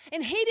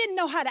 And he didn't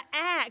know how to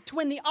act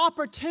when the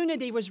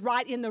opportunity was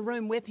right in the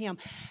room with him.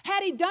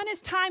 Had he done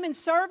his time in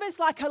service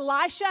like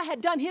Elisha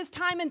had done his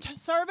time in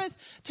service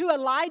to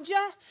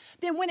Elijah,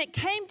 then when it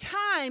came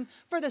time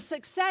for the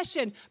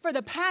succession, for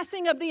the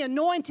passing of the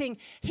anointing,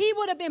 he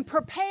would have been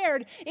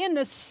prepared in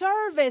the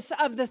service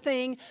of the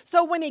thing.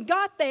 So when he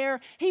got there,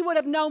 he would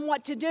have known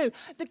what to do.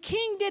 The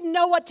king didn't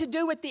know what to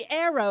do with the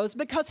arrows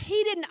because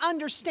he didn't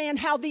understand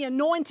how the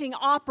anointing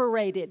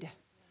operated.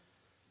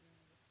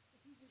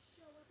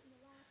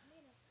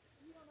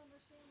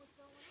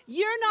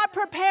 You're not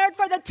prepared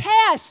for the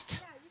test.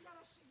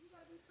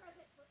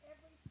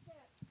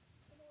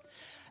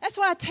 That's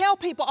what I tell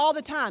people all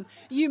the time.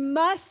 You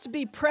must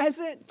be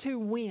present to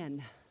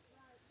win.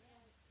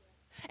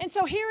 And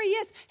so here he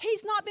is.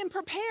 He's not been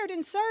prepared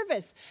in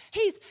service.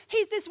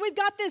 We've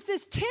got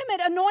this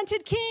timid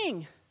anointed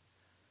king.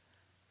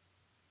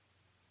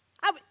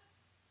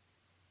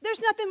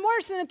 There's nothing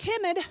worse than a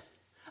timid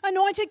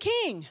anointed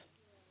king.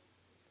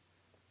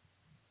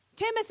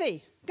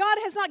 Timothy, God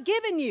has not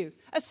given you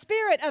a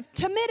spirit of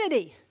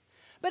timidity,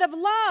 but of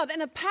love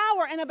and of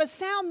power and of a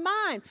sound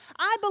mind.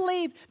 I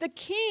believe the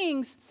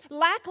king's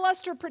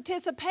lackluster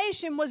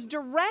participation was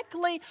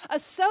directly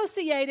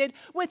associated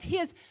with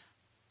his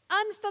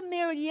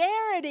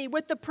unfamiliarity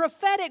with the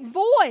prophetic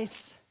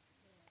voice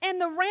and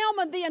the realm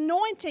of the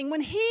anointing.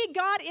 When he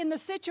got in the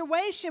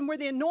situation where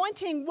the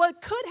anointing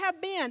could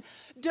have been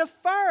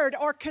deferred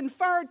or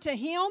conferred to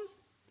him,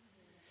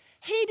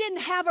 he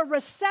didn't have a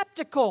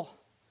receptacle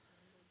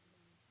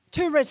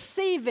to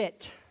receive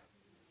it.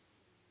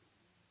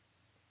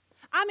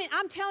 I mean,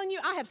 I'm telling you,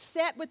 I have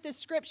sat with this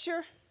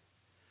scripture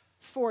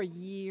for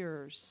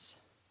years.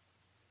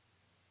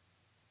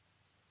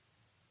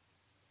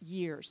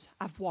 Years.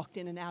 I've walked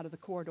in and out of the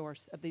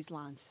corridors of these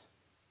lines.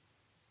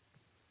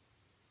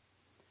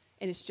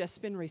 And it's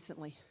just been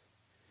recently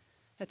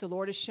that the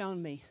Lord has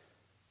shown me.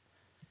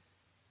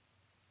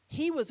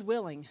 He was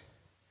willing.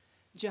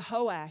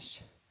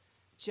 Jehoash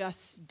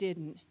just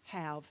didn't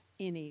have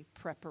any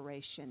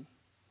preparation.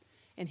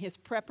 And his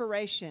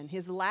preparation,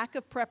 his lack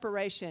of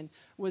preparation,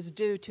 was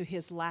due to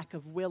his lack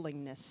of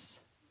willingness.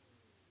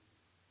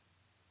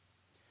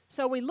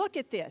 So we look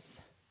at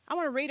this. I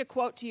want to read a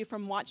quote to you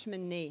from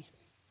Watchman Nee.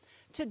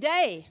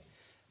 Today,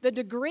 the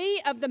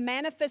degree of the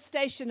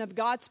manifestation of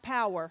God's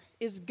power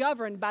is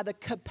governed by the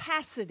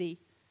capacity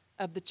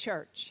of the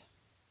church.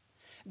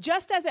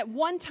 Just as at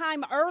one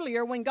time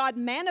earlier when God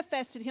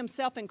manifested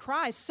himself in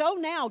Christ, so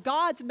now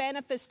God's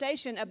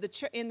manifestation of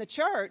in the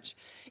church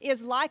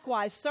is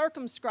likewise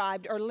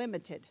circumscribed or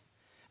limited.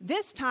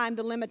 This time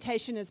the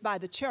limitation is by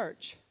the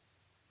church.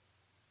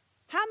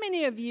 How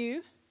many of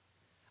you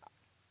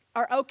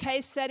are okay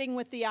setting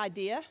with the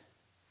idea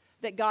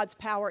that God's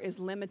power is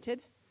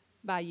limited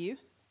by you?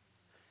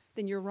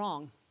 Then you're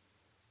wrong.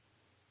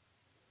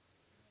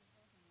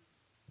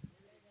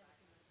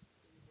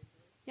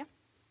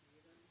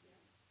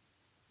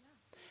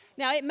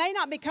 Now, it may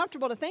not be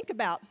comfortable to think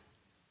about,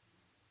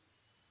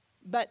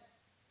 but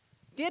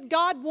did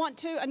God want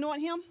to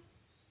anoint him?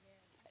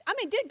 I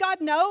mean, did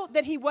God know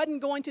that he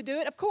wasn't going to do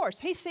it? Of course,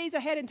 he sees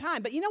ahead in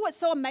time. But you know what's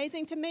so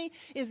amazing to me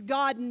is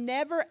God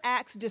never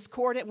acts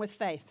discordant with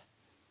faith.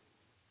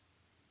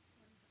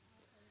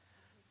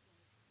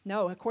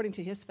 No, according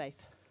to his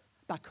faith,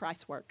 by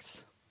Christ's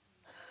works.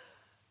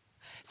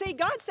 See,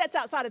 God sets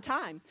outside of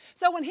time.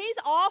 So when he's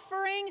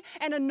offering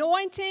an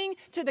anointing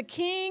to the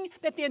king,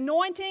 that the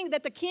anointing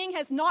that the king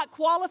has not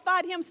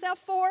qualified himself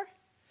for,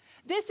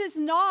 this is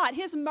not,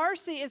 his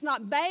mercy is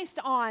not based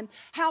on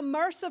how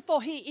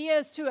merciful he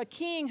is to a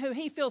king who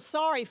he feels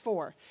sorry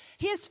for.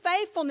 His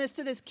faithfulness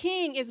to this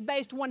king is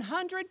based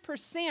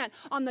 100%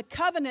 on the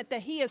covenant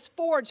that he has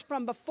forged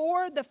from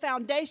before the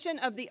foundation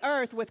of the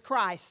earth with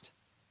Christ.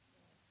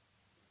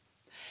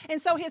 And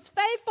so his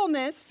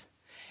faithfulness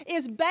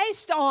is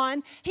based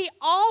on, he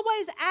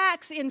always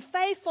acts in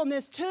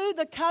faithfulness to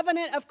the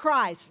covenant of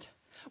Christ,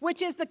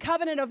 which is the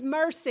covenant of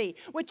mercy,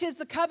 which is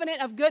the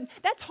covenant of good.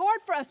 That's hard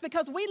for us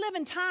because we live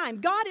in time.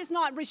 God is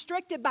not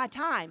restricted by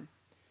time.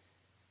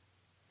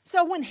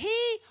 So when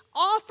he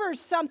offers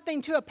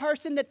something to a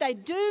person that they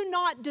do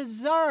not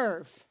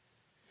deserve,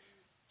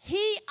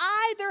 he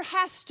either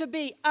has to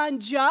be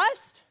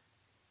unjust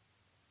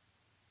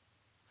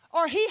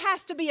or he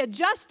has to be a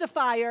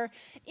justifier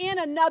in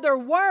another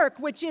work,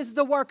 which is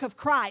the work of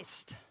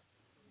Christ.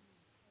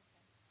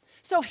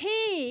 So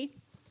he,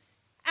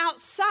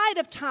 outside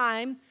of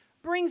time,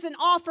 brings an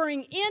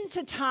offering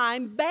into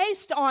time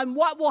based on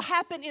what will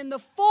happen in the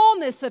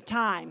fullness of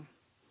time.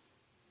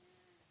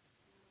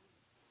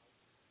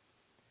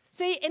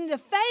 See, and the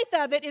faith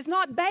of it is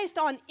not based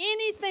on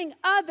anything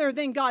other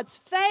than God's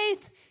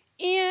faith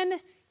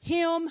in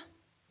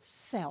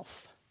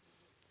himself.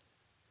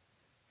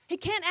 He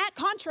can't act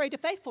contrary to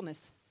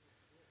faithfulness.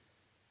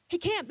 He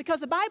can't, because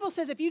the Bible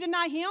says if you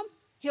deny him,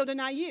 he'll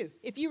deny you.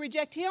 If you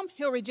reject him,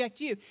 he'll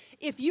reject you.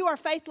 If you are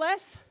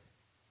faithless,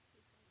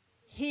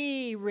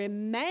 he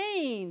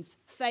remains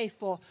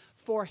faithful,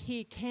 for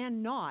he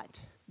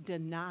cannot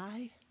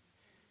deny.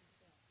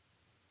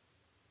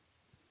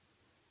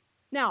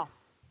 Now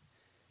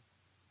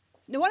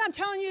what I'm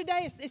telling you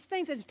today is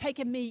things that have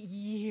taken me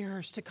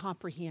years to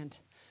comprehend.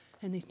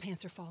 And these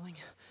pants are falling.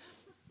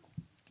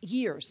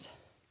 Years.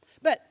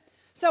 But,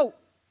 so,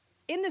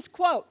 in this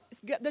quote,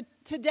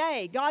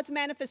 today, God's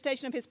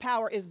manifestation of his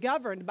power is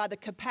governed by the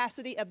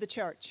capacity of the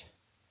church.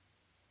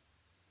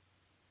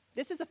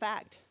 This is a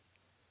fact.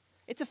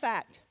 It's a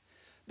fact.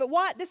 But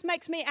this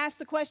makes me ask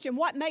the question,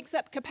 what makes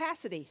up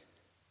capacity?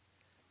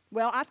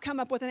 Well, I've come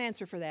up with an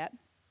answer for that.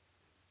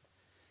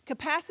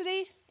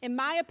 Capacity, in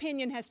my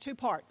opinion, has two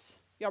parts.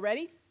 Y'all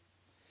ready?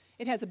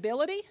 It has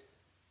ability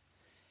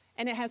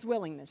and it has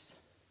willingness.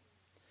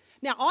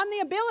 Now, on the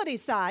ability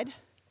side,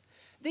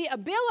 the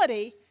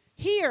ability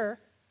here,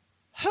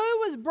 who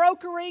was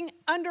brokering,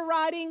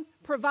 underwriting,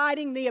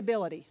 providing the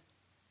ability?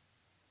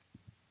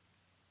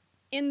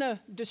 In the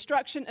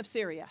destruction of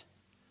Syria.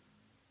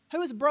 Who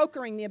was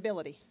brokering the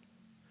ability?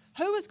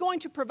 Who was going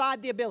to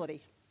provide the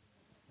ability?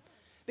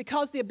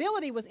 Because the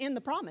ability was in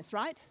the promise,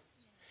 right?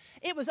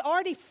 It was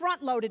already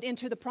front-loaded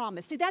into the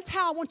promise. See, that's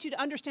how I want you to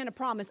understand a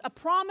promise. A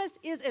promise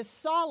is as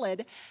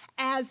solid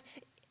as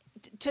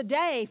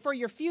today for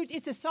your future.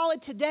 It's as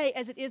solid today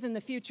as it is in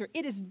the future.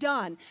 It is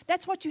done.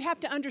 That's what you have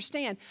to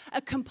understand.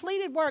 A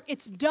completed work,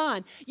 it's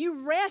done.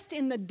 You rest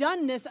in the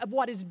doneness of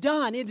what is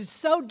done. It is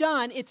so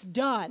done, it's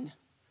done.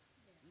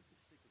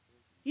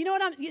 You know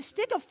what you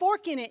stick a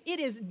fork in it, it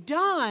is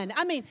done.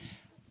 I mean,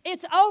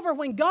 it's over.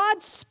 When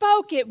God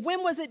spoke it,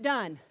 when was it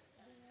done?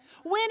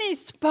 When He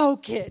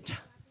spoke it.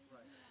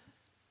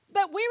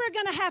 But we were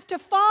going to have to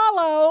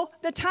follow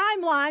the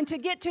timeline to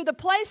get to the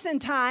place in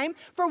time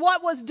for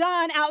what was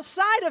done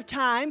outside of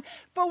time,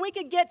 for we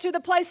could get to the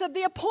place of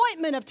the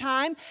appointment of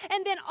time.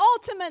 And then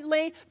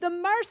ultimately, the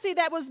mercy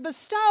that was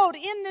bestowed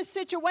in this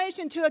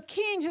situation to a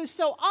king who's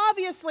so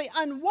obviously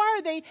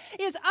unworthy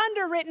is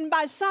underwritten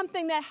by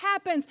something that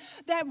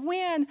happens, that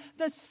when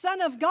the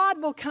Son of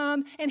God will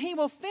come and He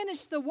will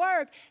finish the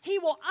work, He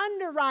will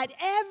underwrite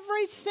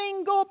every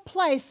single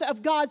place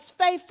of God's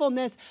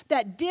faithfulness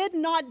that did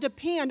not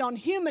depend on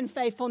human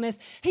faithfulness.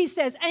 He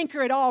says,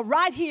 anchor it all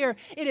right here.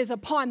 It is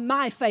upon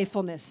my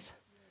faithfulness.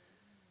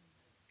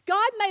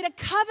 God made a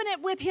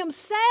covenant with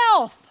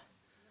Himself.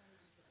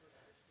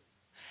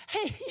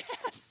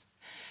 Yes.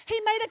 He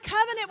made a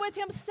covenant with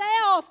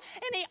Himself,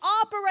 and He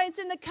operates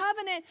in the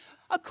covenant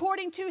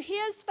according to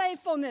His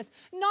faithfulness,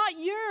 not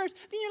yours.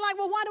 Then you're like,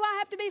 well, why do I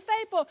have to be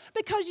faithful?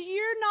 Because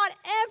you're not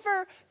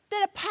ever,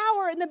 that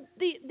power and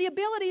the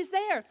ability is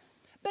there.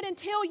 But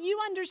until you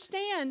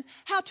understand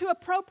how to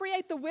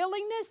appropriate the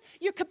willingness,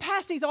 your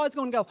capacity is always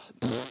going to go.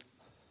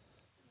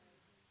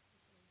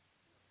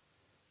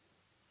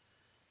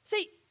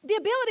 See, the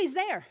ability's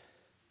there.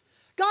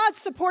 God's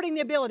supporting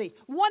the ability.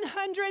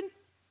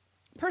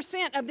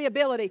 100% of the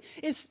ability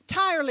is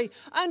entirely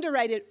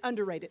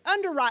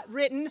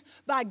underwritten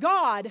by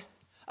God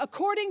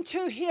according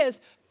to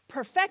His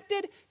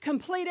perfected,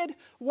 completed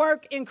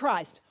work in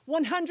Christ.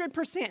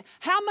 100%.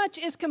 How much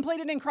is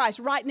completed in Christ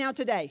right now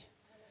today?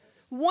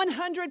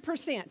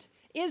 100%.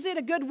 Is it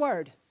a good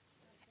word?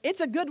 It's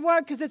a good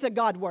word because it's a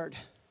God word.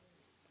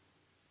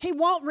 He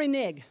won't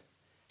renege.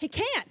 He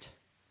can't.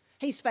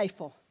 He's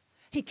faithful.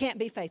 He can't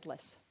be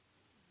faithless.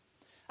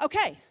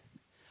 Okay.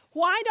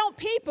 Why don't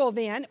people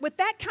then, with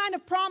that kind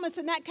of promise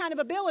and that kind of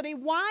ability,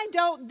 why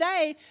don't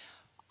they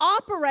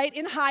operate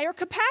in higher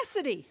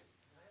capacity?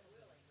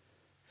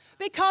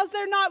 Because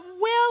they're not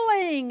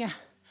willing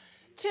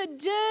to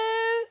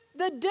do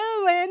the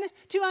doing,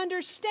 to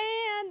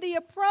understand the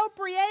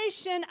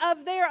appropriation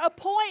of their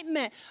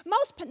appointment.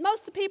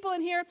 Most people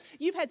in here,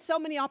 you've had so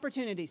many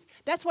opportunities.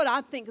 That's what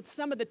I think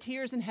some of the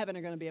tears in heaven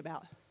are going to be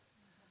about.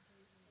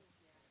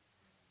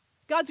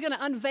 God's going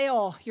to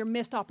unveil your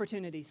missed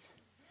opportunities.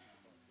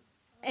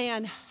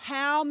 And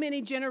how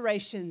many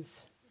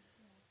generations?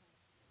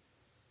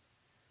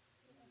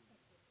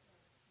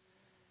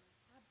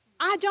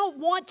 I don't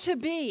want to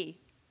be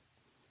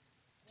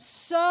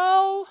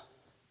so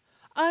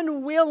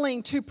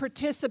unwilling to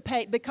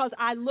participate because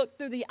I look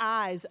through the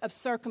eyes of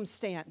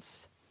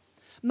circumstance.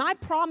 My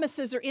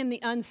promises are in the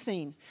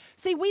unseen.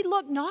 See, we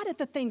look not at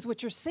the things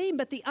which are seen,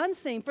 but the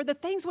unseen. For the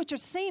things which are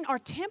seen are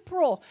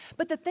temporal,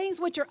 but the things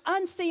which are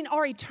unseen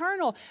are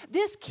eternal.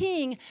 This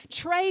king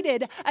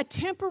traded a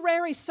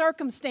temporary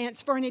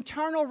circumstance for an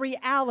eternal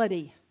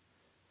reality.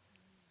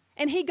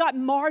 And he got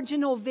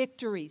marginal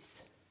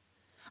victories.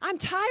 I'm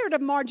tired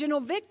of marginal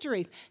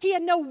victories. He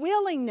had no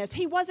willingness.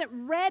 He wasn't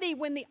ready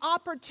when the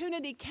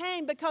opportunity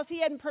came because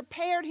he hadn't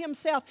prepared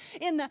himself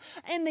in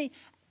the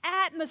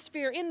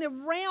atmosphere, in the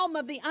realm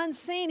of the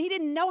unseen. He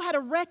didn't know how to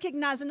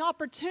recognize an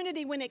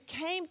opportunity when it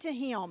came to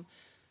him.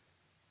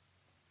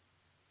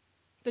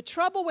 The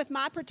trouble with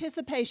my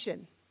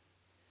participation,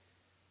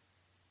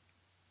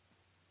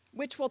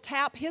 which will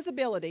tap his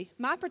ability,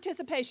 my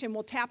participation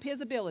will tap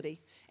his ability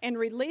and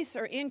release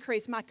or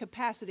increase my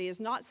capacity, is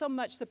not so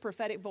much the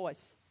prophetic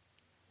voice.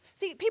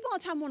 See, people all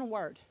the time want a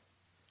word.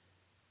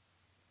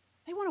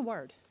 They want a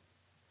word.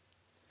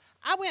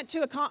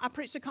 I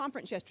preached a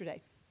conference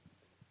yesterday,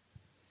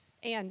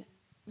 and it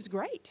was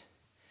great.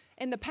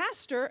 And the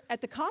pastor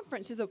at the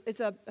conference is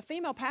a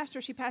female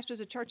pastor. She pastors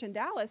a church in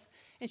Dallas,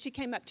 and she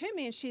came up to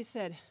me and she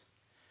said,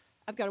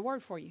 I've got a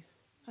word for you.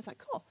 I was like,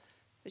 cool.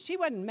 But she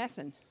wasn't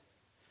messing.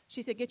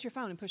 She said, get your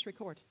phone and push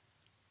record.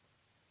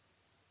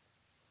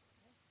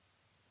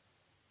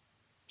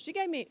 She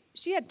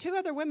had 2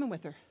 other women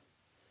with her.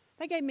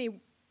 They gave me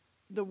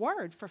the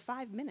word for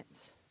 5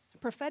 minutes, a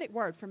prophetic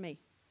word for me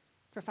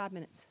for 5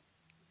 minutes.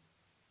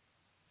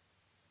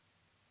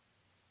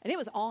 And it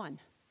was on.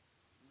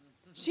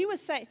 She was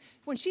saying,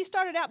 when she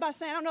started out by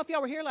saying, I don't know if y'all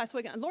were here last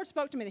week, and the Lord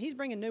spoke to me that He's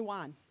bringing new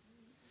wine.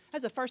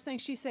 That's the first thing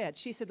she said.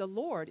 She said, the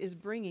Lord is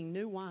bringing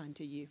new wine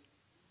to you.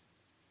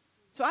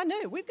 So I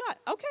knew,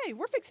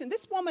 we're fixing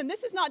this woman.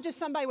 This is not just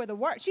somebody with a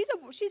word. She's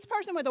a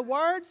person with a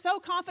word, so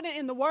confident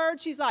in the word.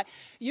 She's like,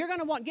 you're going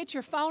to get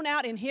your phone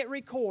out and hit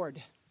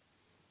record.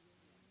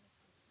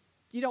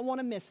 You don't want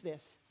to miss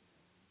this.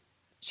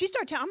 She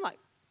started telling, I'm like,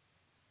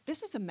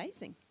 this is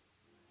amazing.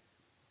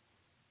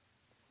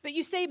 But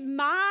you see,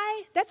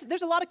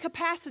 there's a lot of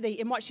capacity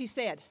in what she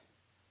said.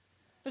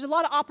 There's a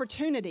lot of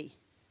opportunity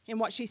in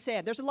what she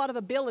said. There's a lot of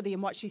ability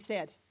in what she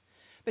said.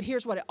 But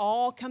here's what it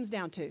all comes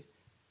down to.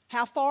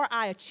 How far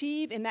I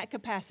achieve in that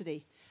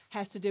capacity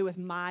has to do with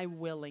my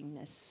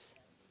willingness.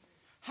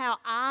 How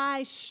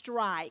I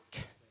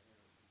strike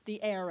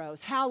the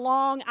arrows. How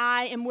long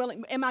I am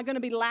willing. Am I going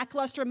to be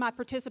lackluster in my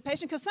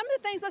participation? Because some of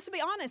the things, let's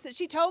be honest, that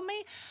she told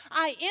me,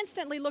 I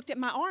instantly looked at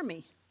my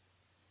army.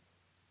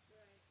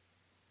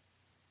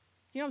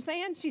 You know what I'm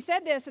saying? She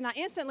said this, and I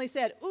instantly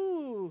said,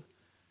 ooh,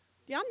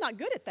 yeah, I'm not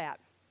good at that.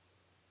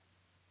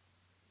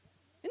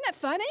 Isn't that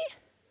funny?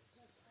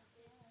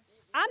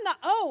 I'm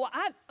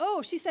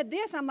not, she said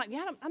this. I'm like,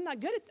 yeah, I'm not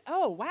good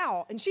at,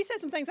 wow. And she said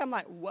some things, I'm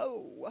like,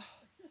 whoa.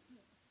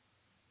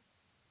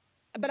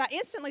 But I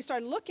instantly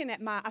started looking at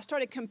I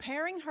started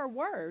comparing her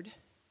word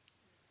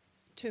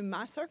to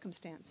my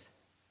circumstance.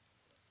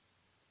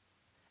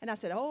 And I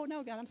said, oh,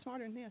 no, God, I'm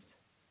smarter than this.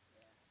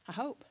 I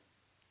hope.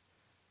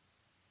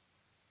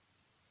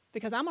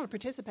 Because I'm going to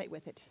participate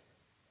with it.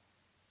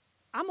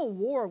 I'm going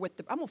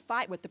to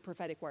fight with the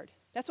prophetic word.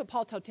 That's what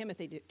Paul told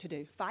Timothy to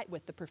do. Fight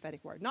with the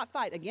prophetic word. Not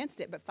fight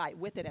against it, but fight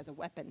with it as a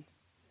weapon.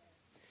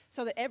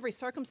 So that every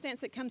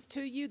circumstance that comes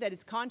to you that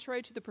is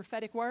contrary to the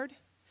prophetic word,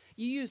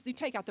 you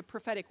take out the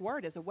prophetic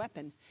word as a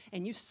weapon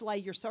and you slay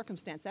your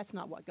circumstance. That's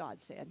not what God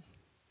said.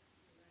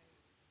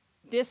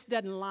 This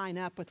doesn't line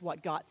up with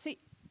what God. See,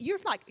 you're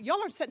like,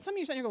 y'all are saying, some of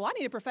you are saying, well, I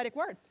need a prophetic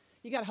word.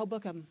 You got a whole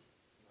book of them.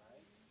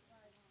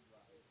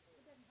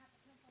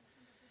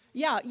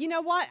 Yeah, you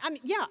know what?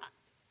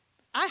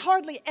 I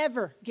hardly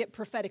ever get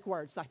prophetic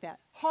words like that.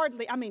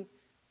 Hardly.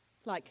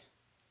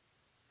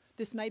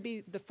 This may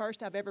be the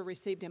first I've ever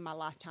received in my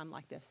lifetime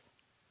like this.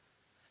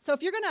 So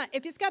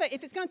if it's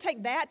gonna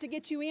take that to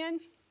get you in,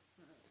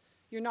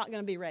 you're not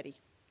gonna be ready.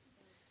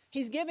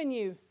 He's given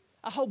you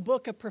a whole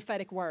book of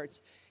prophetic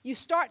words. You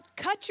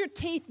cut your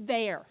teeth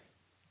there.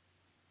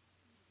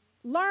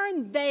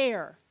 Learn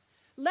there.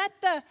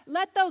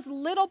 Let those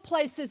little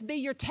places be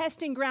your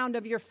testing ground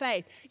of your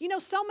faith. You know,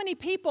 so many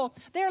people,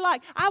 they're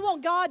like, I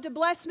want God to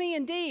bless me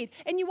indeed.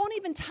 And you won't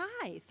even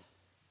tithe.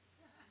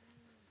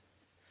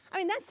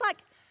 That's like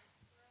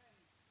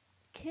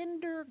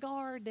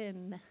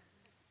kindergarten.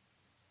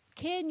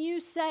 Can you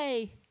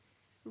say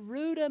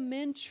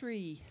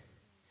rudimentary?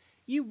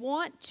 You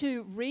want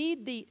to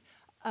read the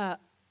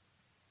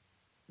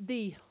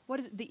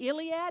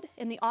Iliad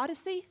and the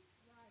Odyssey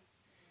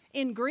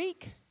in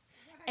Greek?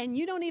 And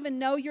you don't even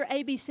know your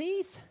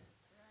ABCs?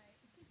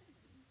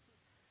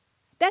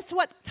 That's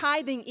what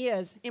tithing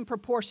is in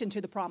proportion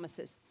to the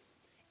promises.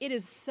 It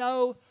is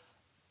so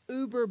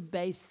uber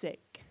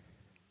basic.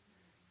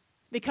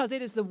 Because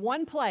it is the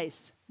one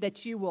place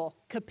that you will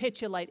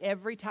capitulate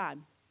every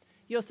time.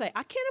 You'll say,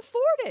 I can't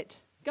afford it.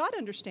 God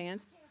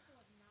understands.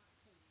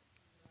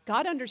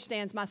 God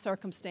understands my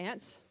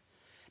circumstance.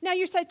 Now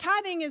you say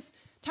tithing's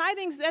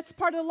that's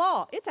part of the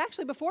law. It's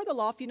actually before the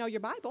law if you know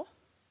your Bible.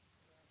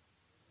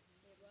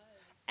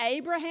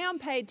 Abraham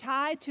paid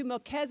tithe to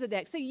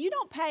Melchizedek. See,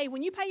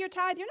 when you pay your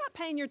tithe, you're not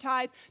paying your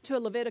tithe to a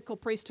Levitical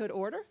priesthood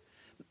order.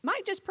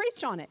 Mike just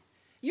preached on it.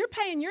 You're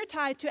paying your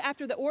tithe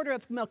after the order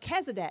of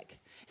Melchizedek.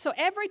 So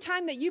every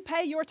time that you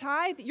pay your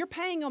tithe, you're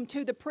paying them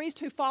to the priest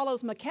who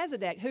follows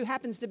Melchizedek, who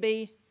happens to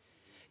be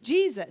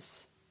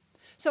Jesus.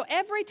 So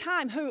every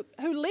time who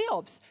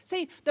lives,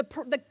 see, the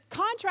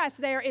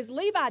contrast there is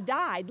Levi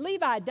died.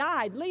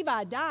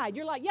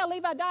 You're like, yeah,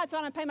 Levi died, so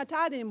I don't pay my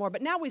tithe anymore.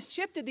 But now we've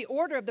shifted the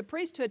order of the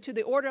priesthood to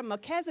the order of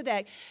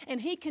Melchizedek,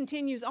 and he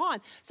continues on.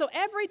 So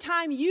every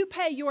time you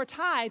pay your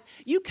tithe,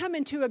 you come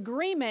into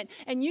agreement,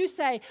 and you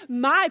say,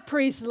 my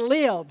priest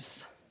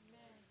lives.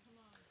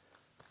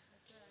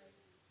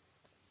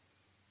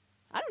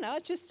 I don't know,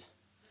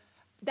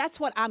 that's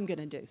what I'm going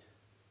to do.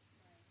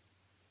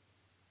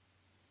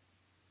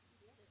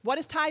 What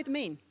does tithe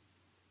mean?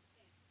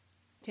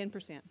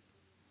 10%.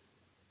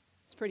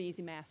 It's pretty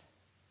easy math.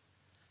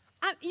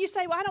 You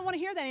say, well, I don't want to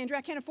hear that, Andrew.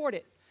 I can't afford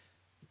it.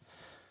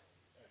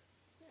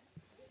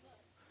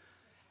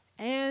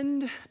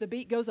 And the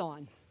beat goes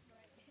on.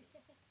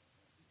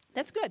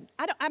 That's good.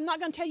 I'm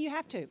not going to tell you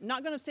have to. I'm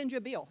not going to send you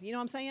a bill. You know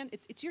what I'm saying?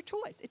 It's your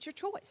choice. It's your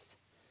choice.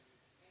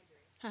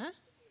 Huh?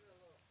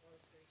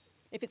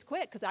 If it's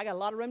quick, because I got a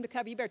lot of room to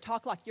cover, you better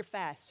talk like you're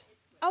fast.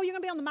 Oh, you're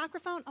going to be on the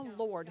microphone? Oh,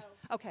 Lord.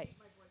 Okay.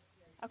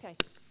 Okay.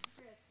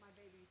 Chris, my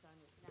baby son,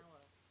 is now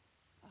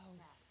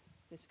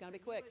this is going to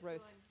be quick,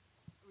 Ruth.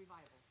 Doing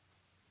revival,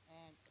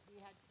 and he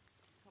had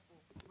a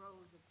couple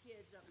rows of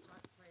kids up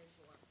front praying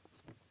for him.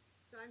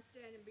 So I'm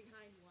standing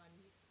behind one.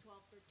 He's 12,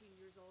 13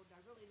 years old, and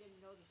I really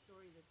didn't know the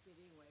story of this kid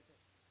anyway, but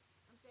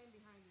I'm standing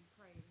behind him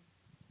praying.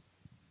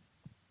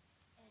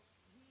 And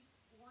he's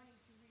wanting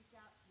to reach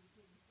out to the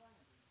kid in front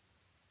of him.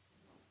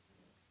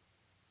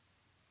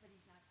 But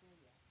he's not there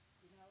yet,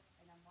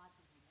 and I'm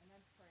watching him, and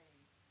I'm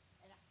praying.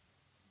 And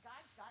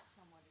God's got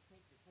someone to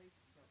take your place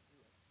and go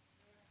through it,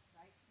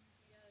 right?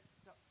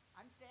 So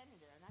I'm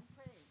standing there, and I'm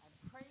praying. I'm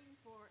praying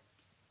for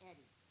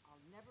Eddie.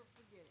 I'll never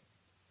forget it,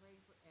 praying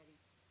for Eddie.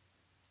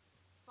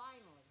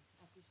 Finally,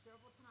 after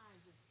several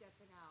times of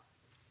stepping out,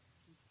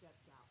 he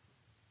stepped out.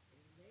 And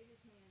he laid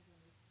his hands on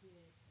this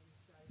kid, and he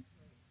started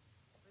praying.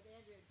 But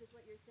Andrea, just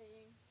what you're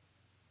saying,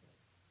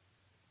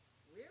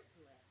 we're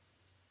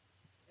blessed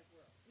if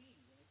we're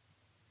obedient,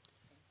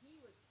 and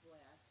he was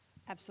blessed.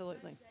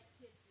 Absolutely. To touch that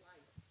kid's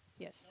life.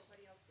 Yes.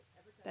 Nobody else could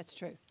ever touch That's it.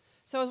 true.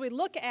 So as we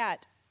look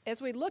at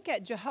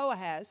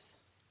Jehoahaz,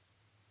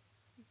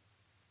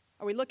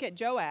 or we look at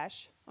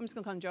Joash, I'm just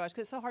going to call him Joash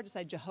because it's so hard to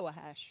say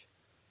Jehoash.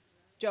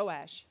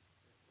 Joash.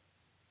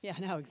 Yeah, I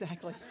know,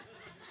 exactly.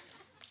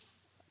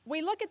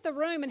 We look at the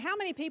room, and how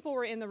many people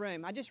were in the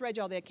room? I just read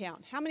y'all the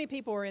account. How many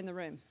people were in the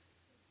room?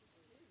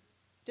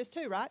 Just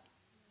two, right?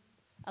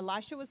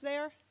 Elisha was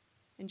there,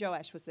 and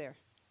Joash was there.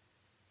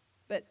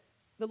 But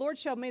the Lord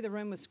showed me the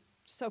room was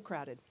so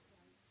crowded.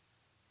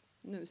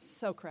 And it was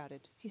so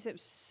crowded. He said it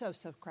was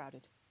so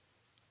crowded.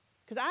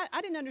 Because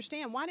I didn't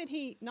understand. Why did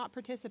he not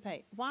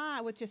participate?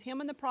 Why, with just him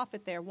and the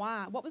prophet there,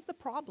 why? What was the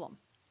problem?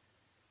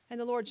 And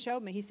the Lord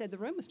showed me. He said the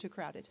room was too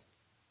crowded.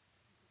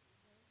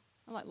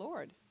 I'm like,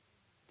 Lord,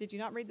 did you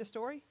not read the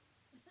story?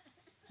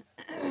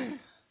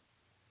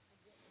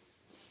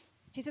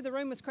 He said the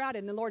room was crowded,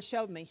 and the Lord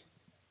showed me.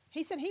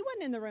 He said he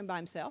wasn't in the room by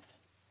himself.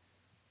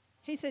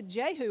 He said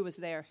Jehu was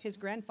there, his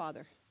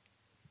grandfather.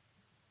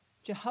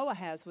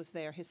 Jehoahaz was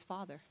there, his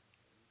father.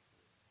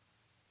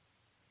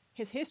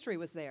 His history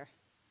was there.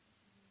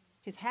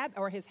 His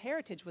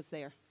heritage was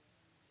there.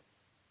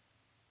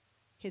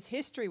 His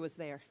history was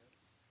there.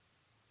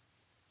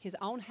 His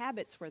own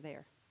habits were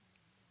there.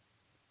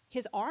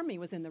 His army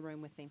was in the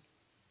room with him.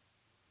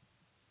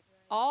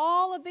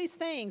 All of these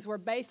things were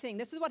this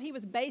is what he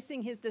was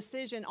basing his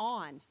decision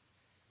on.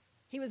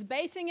 He was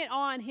basing it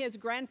on his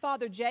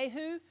grandfather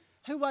Jehu,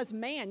 who was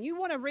man. You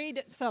want to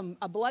read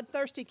a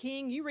bloodthirsty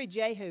king, you read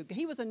Jehu.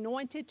 He was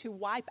anointed to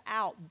wipe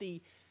out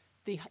the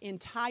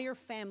entire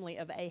family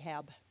of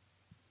Ahab.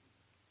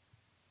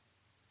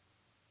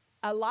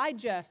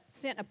 Elijah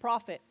sent a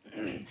prophet,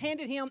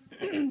 handed him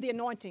the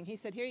anointing. He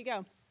said, here you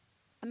go.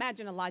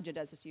 Imagine Elijah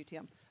does this to you,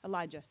 Tim.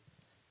 Elijah.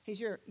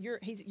 You're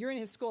in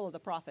his school of the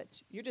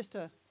prophets. You're just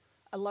a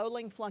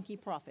lowling, flunky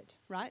prophet,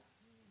 right?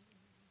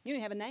 You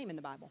don't have a name in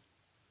the Bible.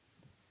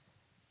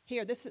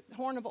 Here, this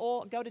horn of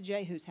oil, go to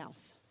Jehu's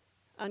house.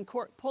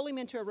 Pull him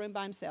into a room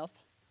by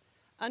himself.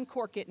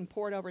 Uncork it and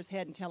pour it over his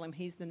head and tell him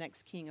he's the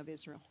next king of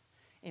Israel.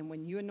 And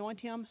when you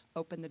anoint him,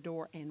 open the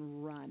door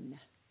and run.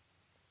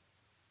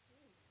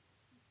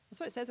 That's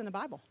what it says in the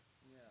Bible.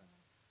 Yeah.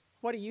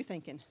 What are you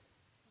thinking?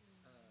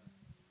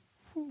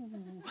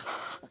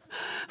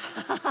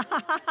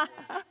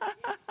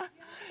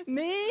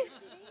 Me?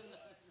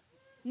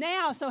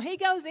 Now, so he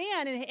goes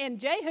in, and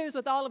Jehu's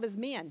with all of his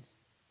men.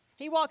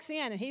 He walks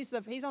in, and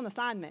he's on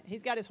assignment.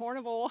 He's got his horn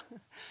of oil.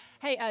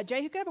 Hey,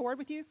 Jehu, could I have a word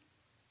with you?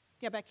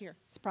 Yeah, back here.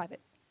 It's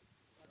private.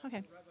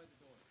 Okay.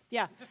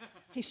 Yeah.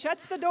 He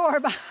shuts the door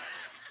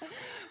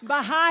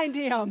behind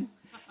him.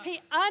 He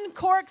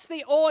uncorks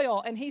the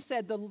oil, and he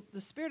said,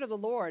 the Spirit of the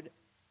Lord,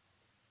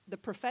 the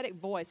prophetic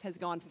voice has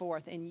gone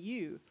forth, and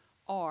you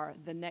are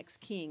the next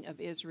king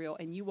of Israel,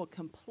 and you will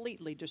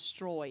completely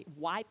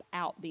wipe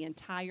out the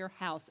entire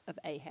house of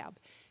Ahab.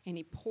 And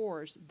he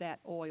pours that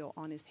oil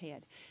on his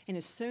head. And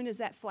as soon as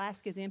that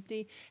flask is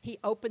empty, he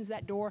opens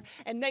that door,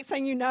 and next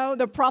thing you know,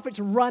 the prophet's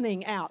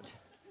running out.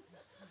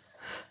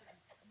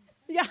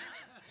 Yeah.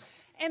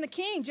 And the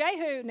King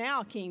Jehu,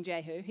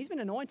 he's been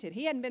anointed.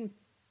 He hadn't been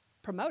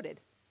promoted.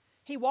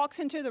 He walks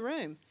into the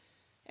room,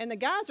 and the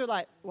guys are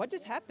like, what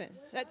just happened?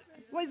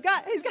 He's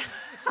got.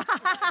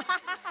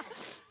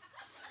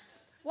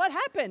 What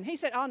happened? He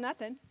said, oh,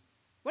 nothing.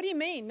 What do you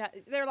mean?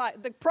 They're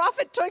like, the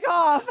prophet took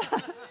off.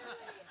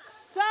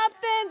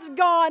 Something's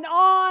gone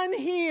on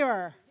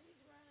here.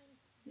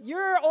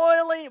 You're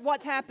oily.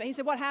 What's happened? He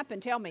said, what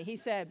happened? Tell me. He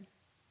said,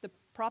 the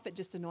prophet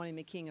just anointed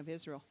me king of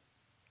Israel.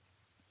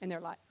 And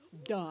they're like,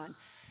 done.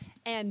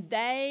 And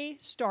they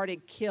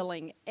started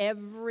killing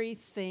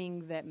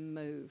everything that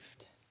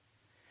moved.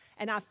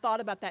 And I've thought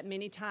about that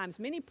many times.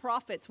 Many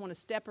prophets want to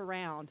step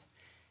around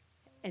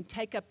and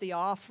take up the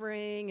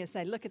offering and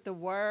say, look at the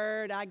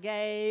word I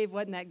gave.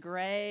 Wasn't that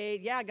great?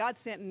 Yeah, God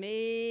sent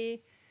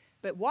me.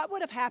 But what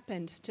would have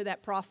happened to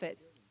that prophet?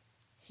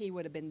 He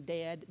would have been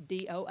dead,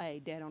 D-O-A,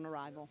 dead on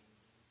arrival.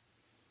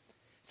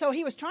 So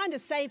he was trying to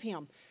save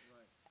him.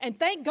 And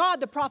thank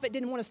God the prophet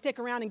didn't want to stick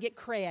around and get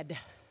cred.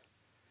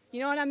 You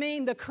know what I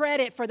mean? The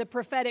credit for the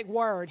prophetic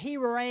word. He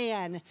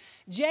ran.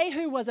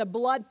 Jehu was a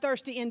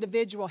bloodthirsty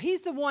individual.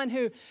 He's the one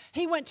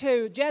he went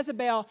to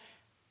Jezebel.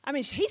 I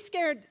mean,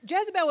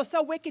 Jezebel was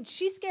so wicked,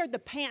 she scared the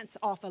pants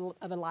off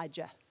of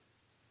Elijah.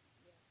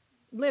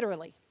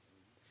 Literally.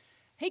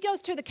 He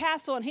goes to the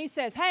castle and he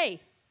says,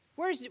 hey,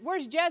 where's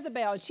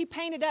Jezebel? And she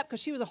painted up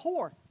because she was a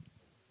whore.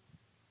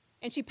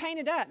 And she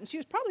painted up, and she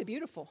was probably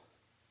beautiful.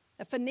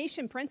 A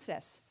Phoenician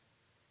princess.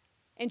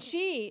 And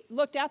she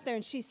looked out there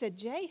and she said,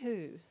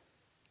 Jehu,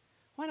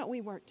 why don't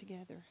we work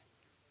together?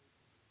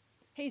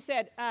 He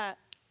said,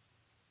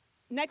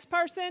 next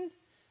person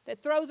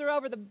that throws her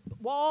over the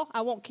wall,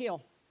 I won't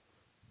kill.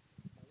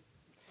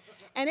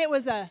 And it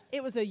was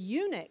a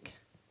eunuch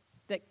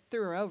that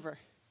threw her over.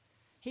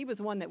 He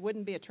was one that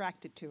wouldn't be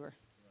attracted to her,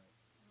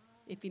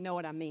 if you know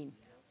what I mean.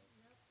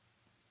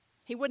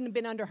 He wouldn't have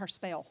been under her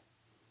spell.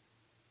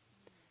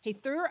 He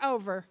threw her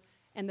over,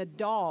 and the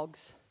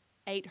dogs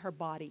ate her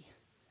body.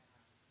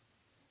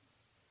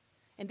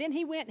 And then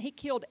he went and he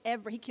killed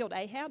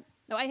Ahab.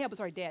 No, Ahab was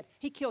already dead.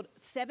 He killed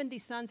 70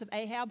 sons of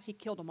Ahab. He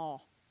killed them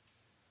all.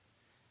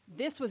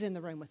 This was in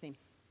the room with him.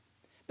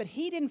 But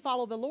he didn't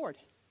follow the Lord.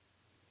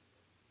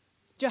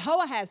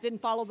 Jehoahaz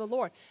didn't follow the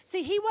Lord.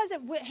 See,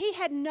 he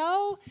had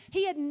no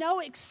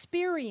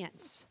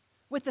experience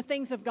with the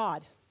things of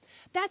God.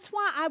 That's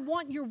why I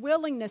want your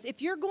willingness.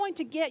 If you're going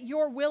to get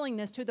your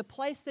willingness to the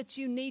place that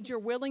you need your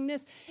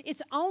willingness,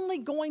 it's only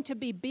going to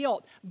be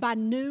built by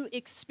new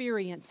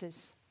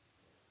experiences.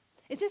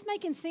 Is this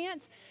making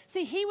sense?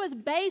 See, he was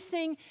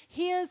basing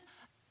his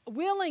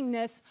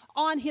willingness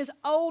on his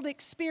old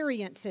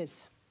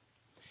experiences.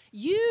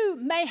 You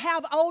may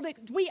have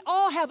we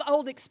all have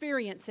old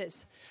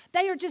experiences.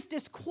 They are just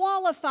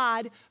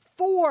disqualified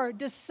for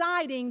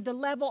deciding the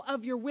level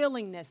of your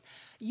willingness.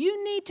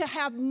 You need to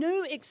have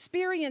new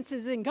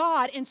experiences in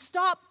God and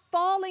stop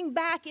falling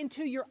back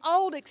into your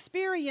old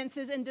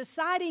experiences and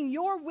deciding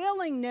your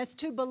willingness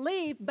to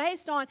believe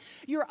based on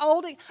your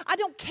old. I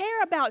don't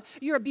care about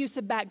your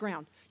abusive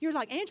background. You're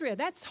like, Andrea,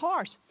 that's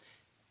harsh.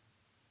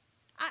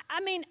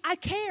 I mean, I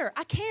care,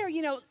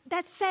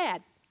 that's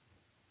sad.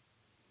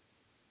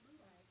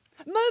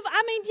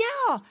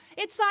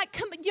 It's like,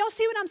 y'all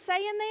see what I'm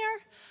saying there?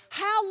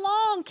 How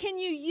long can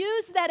you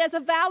use that as a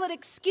valid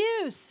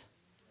excuse?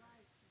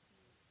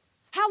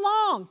 How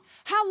long?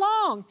 How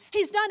long?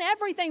 He's done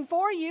everything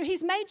for you.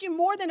 He's made you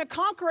more than a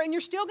conqueror, and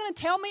you're still going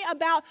to tell me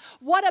about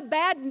what a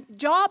bad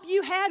job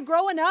you had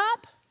growing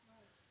up?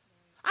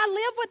 I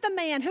live with a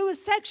man who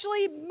was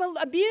sexually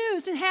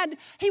abused and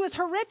he was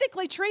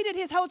horrifically treated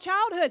his whole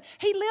childhood.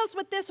 He lives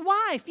with this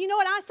wife. You know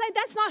what I say?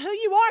 That's not who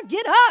you are.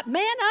 Get up,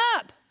 man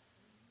up.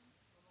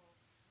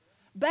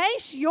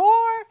 Base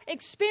your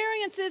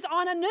experiences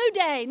on a new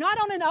day, not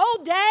on an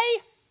old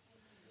day.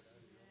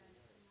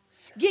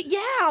 Get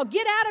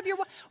out of your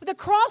way. The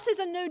cross is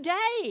a new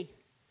day.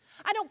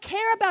 I don't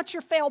care about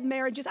your failed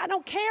marriages. I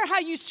don't care how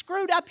you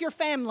screwed up your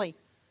family.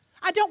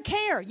 I don't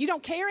care. You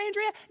don't care,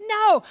 Andrea?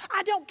 No,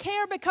 I don't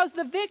care because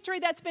the victory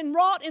that's been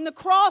wrought in the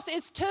cross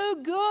is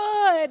too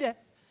good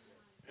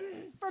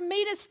for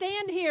me to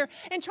stand here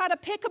and try to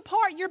pick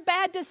apart your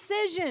bad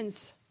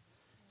decisions.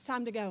 It's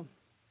time to go.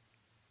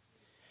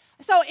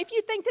 So if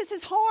you think this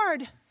is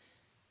hard,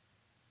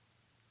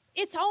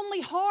 it's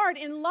only hard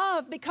in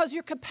love because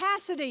your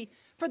capacity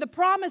for the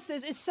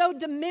promises is so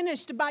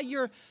diminished by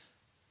your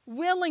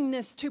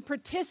willingness to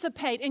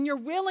participate. And your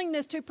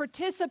willingness to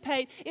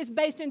participate is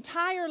based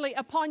entirely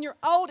upon your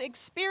old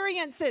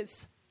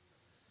experiences.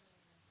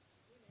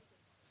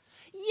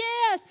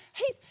 Yes,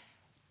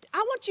 I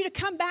want you to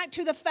come back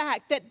to the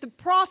fact that the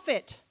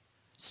prophet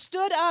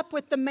stood up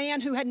with the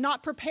man who had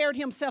not prepared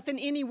himself in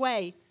any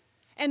way.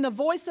 And the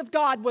voice of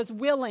God was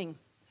willing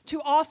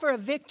to offer a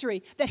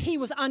victory that he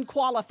was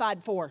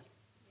unqualified for.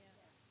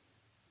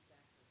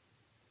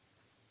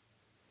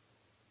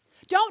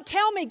 Don't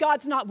tell me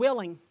God's not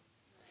willing.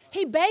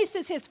 He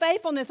bases his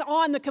faithfulness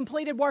on the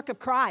completed work of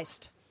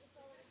Christ.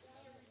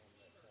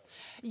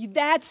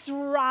 That's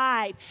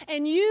right.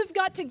 And you've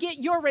got to get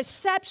your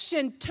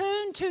reception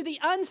tuned to the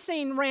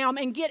unseen realm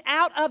and get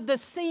out of the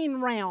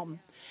seen realm.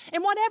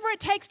 And whatever it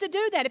takes to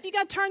do that. If you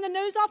got to turn the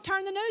news off,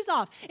 turn the news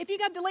off. If you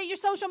got to delete your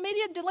social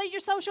media, delete your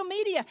social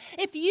media.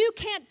 If you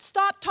can't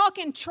stop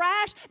talking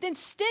trash, then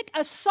stick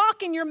a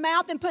sock in your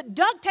mouth and put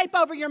duct tape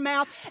over your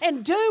mouth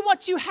and do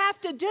what you have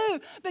to do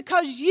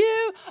because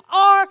you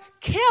are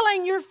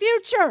killing your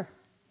future.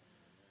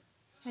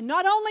 And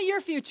not only your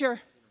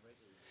future,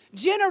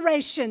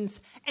 generations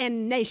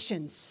and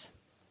nations.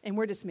 And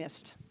we're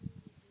dismissed.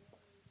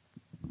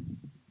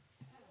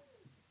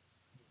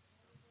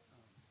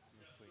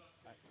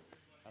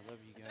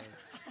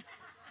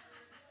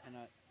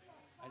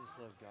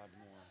 Love God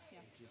more.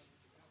 Yeah.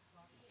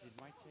 Did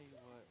Mike tell you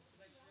what,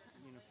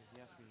 because he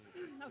asked me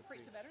to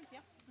preach to veterans,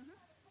 yeah. Mm-hmm.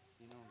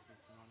 You know what I'm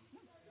preaching on?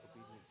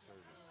 Obedient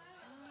service.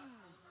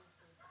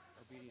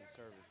 Obedient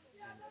service.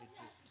 And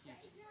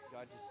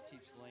God just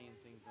keeps laying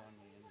things on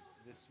me. And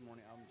this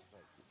morning I'm just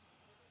like,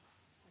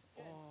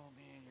 oh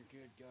man, you're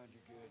good, God,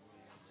 you're good,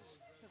 man.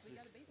 Because we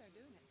got to be there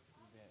doing it.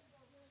 You bet.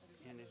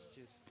 And it's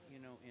just,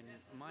 and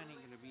mine ain't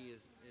going to be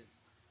as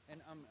and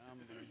I'm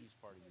going to use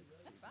part of you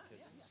too, because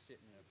he's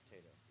sitting in a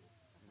potato.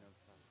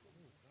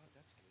 Oh God,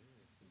 that's good.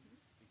 Mm-hmm.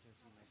 Because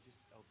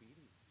just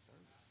obedient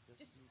service.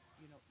 It's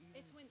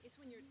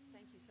when you're.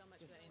 Thank you so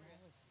much for that,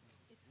 Andrea.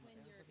 It's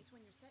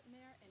when you're sitting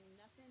there and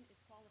nothing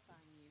is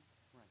qualifying you.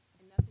 Right.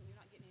 And nothing. You're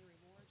not getting any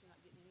rewards. You're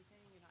not getting anything.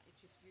 You're not. You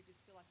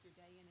just feel like you're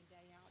day in and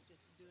day out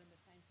just doing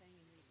the same thing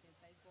and you're just being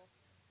faithful.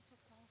 That's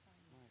what's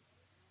qualifying you. Right.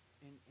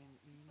 And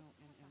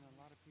a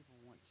lot of people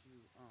want to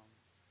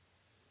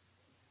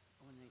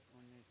when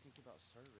they think about service.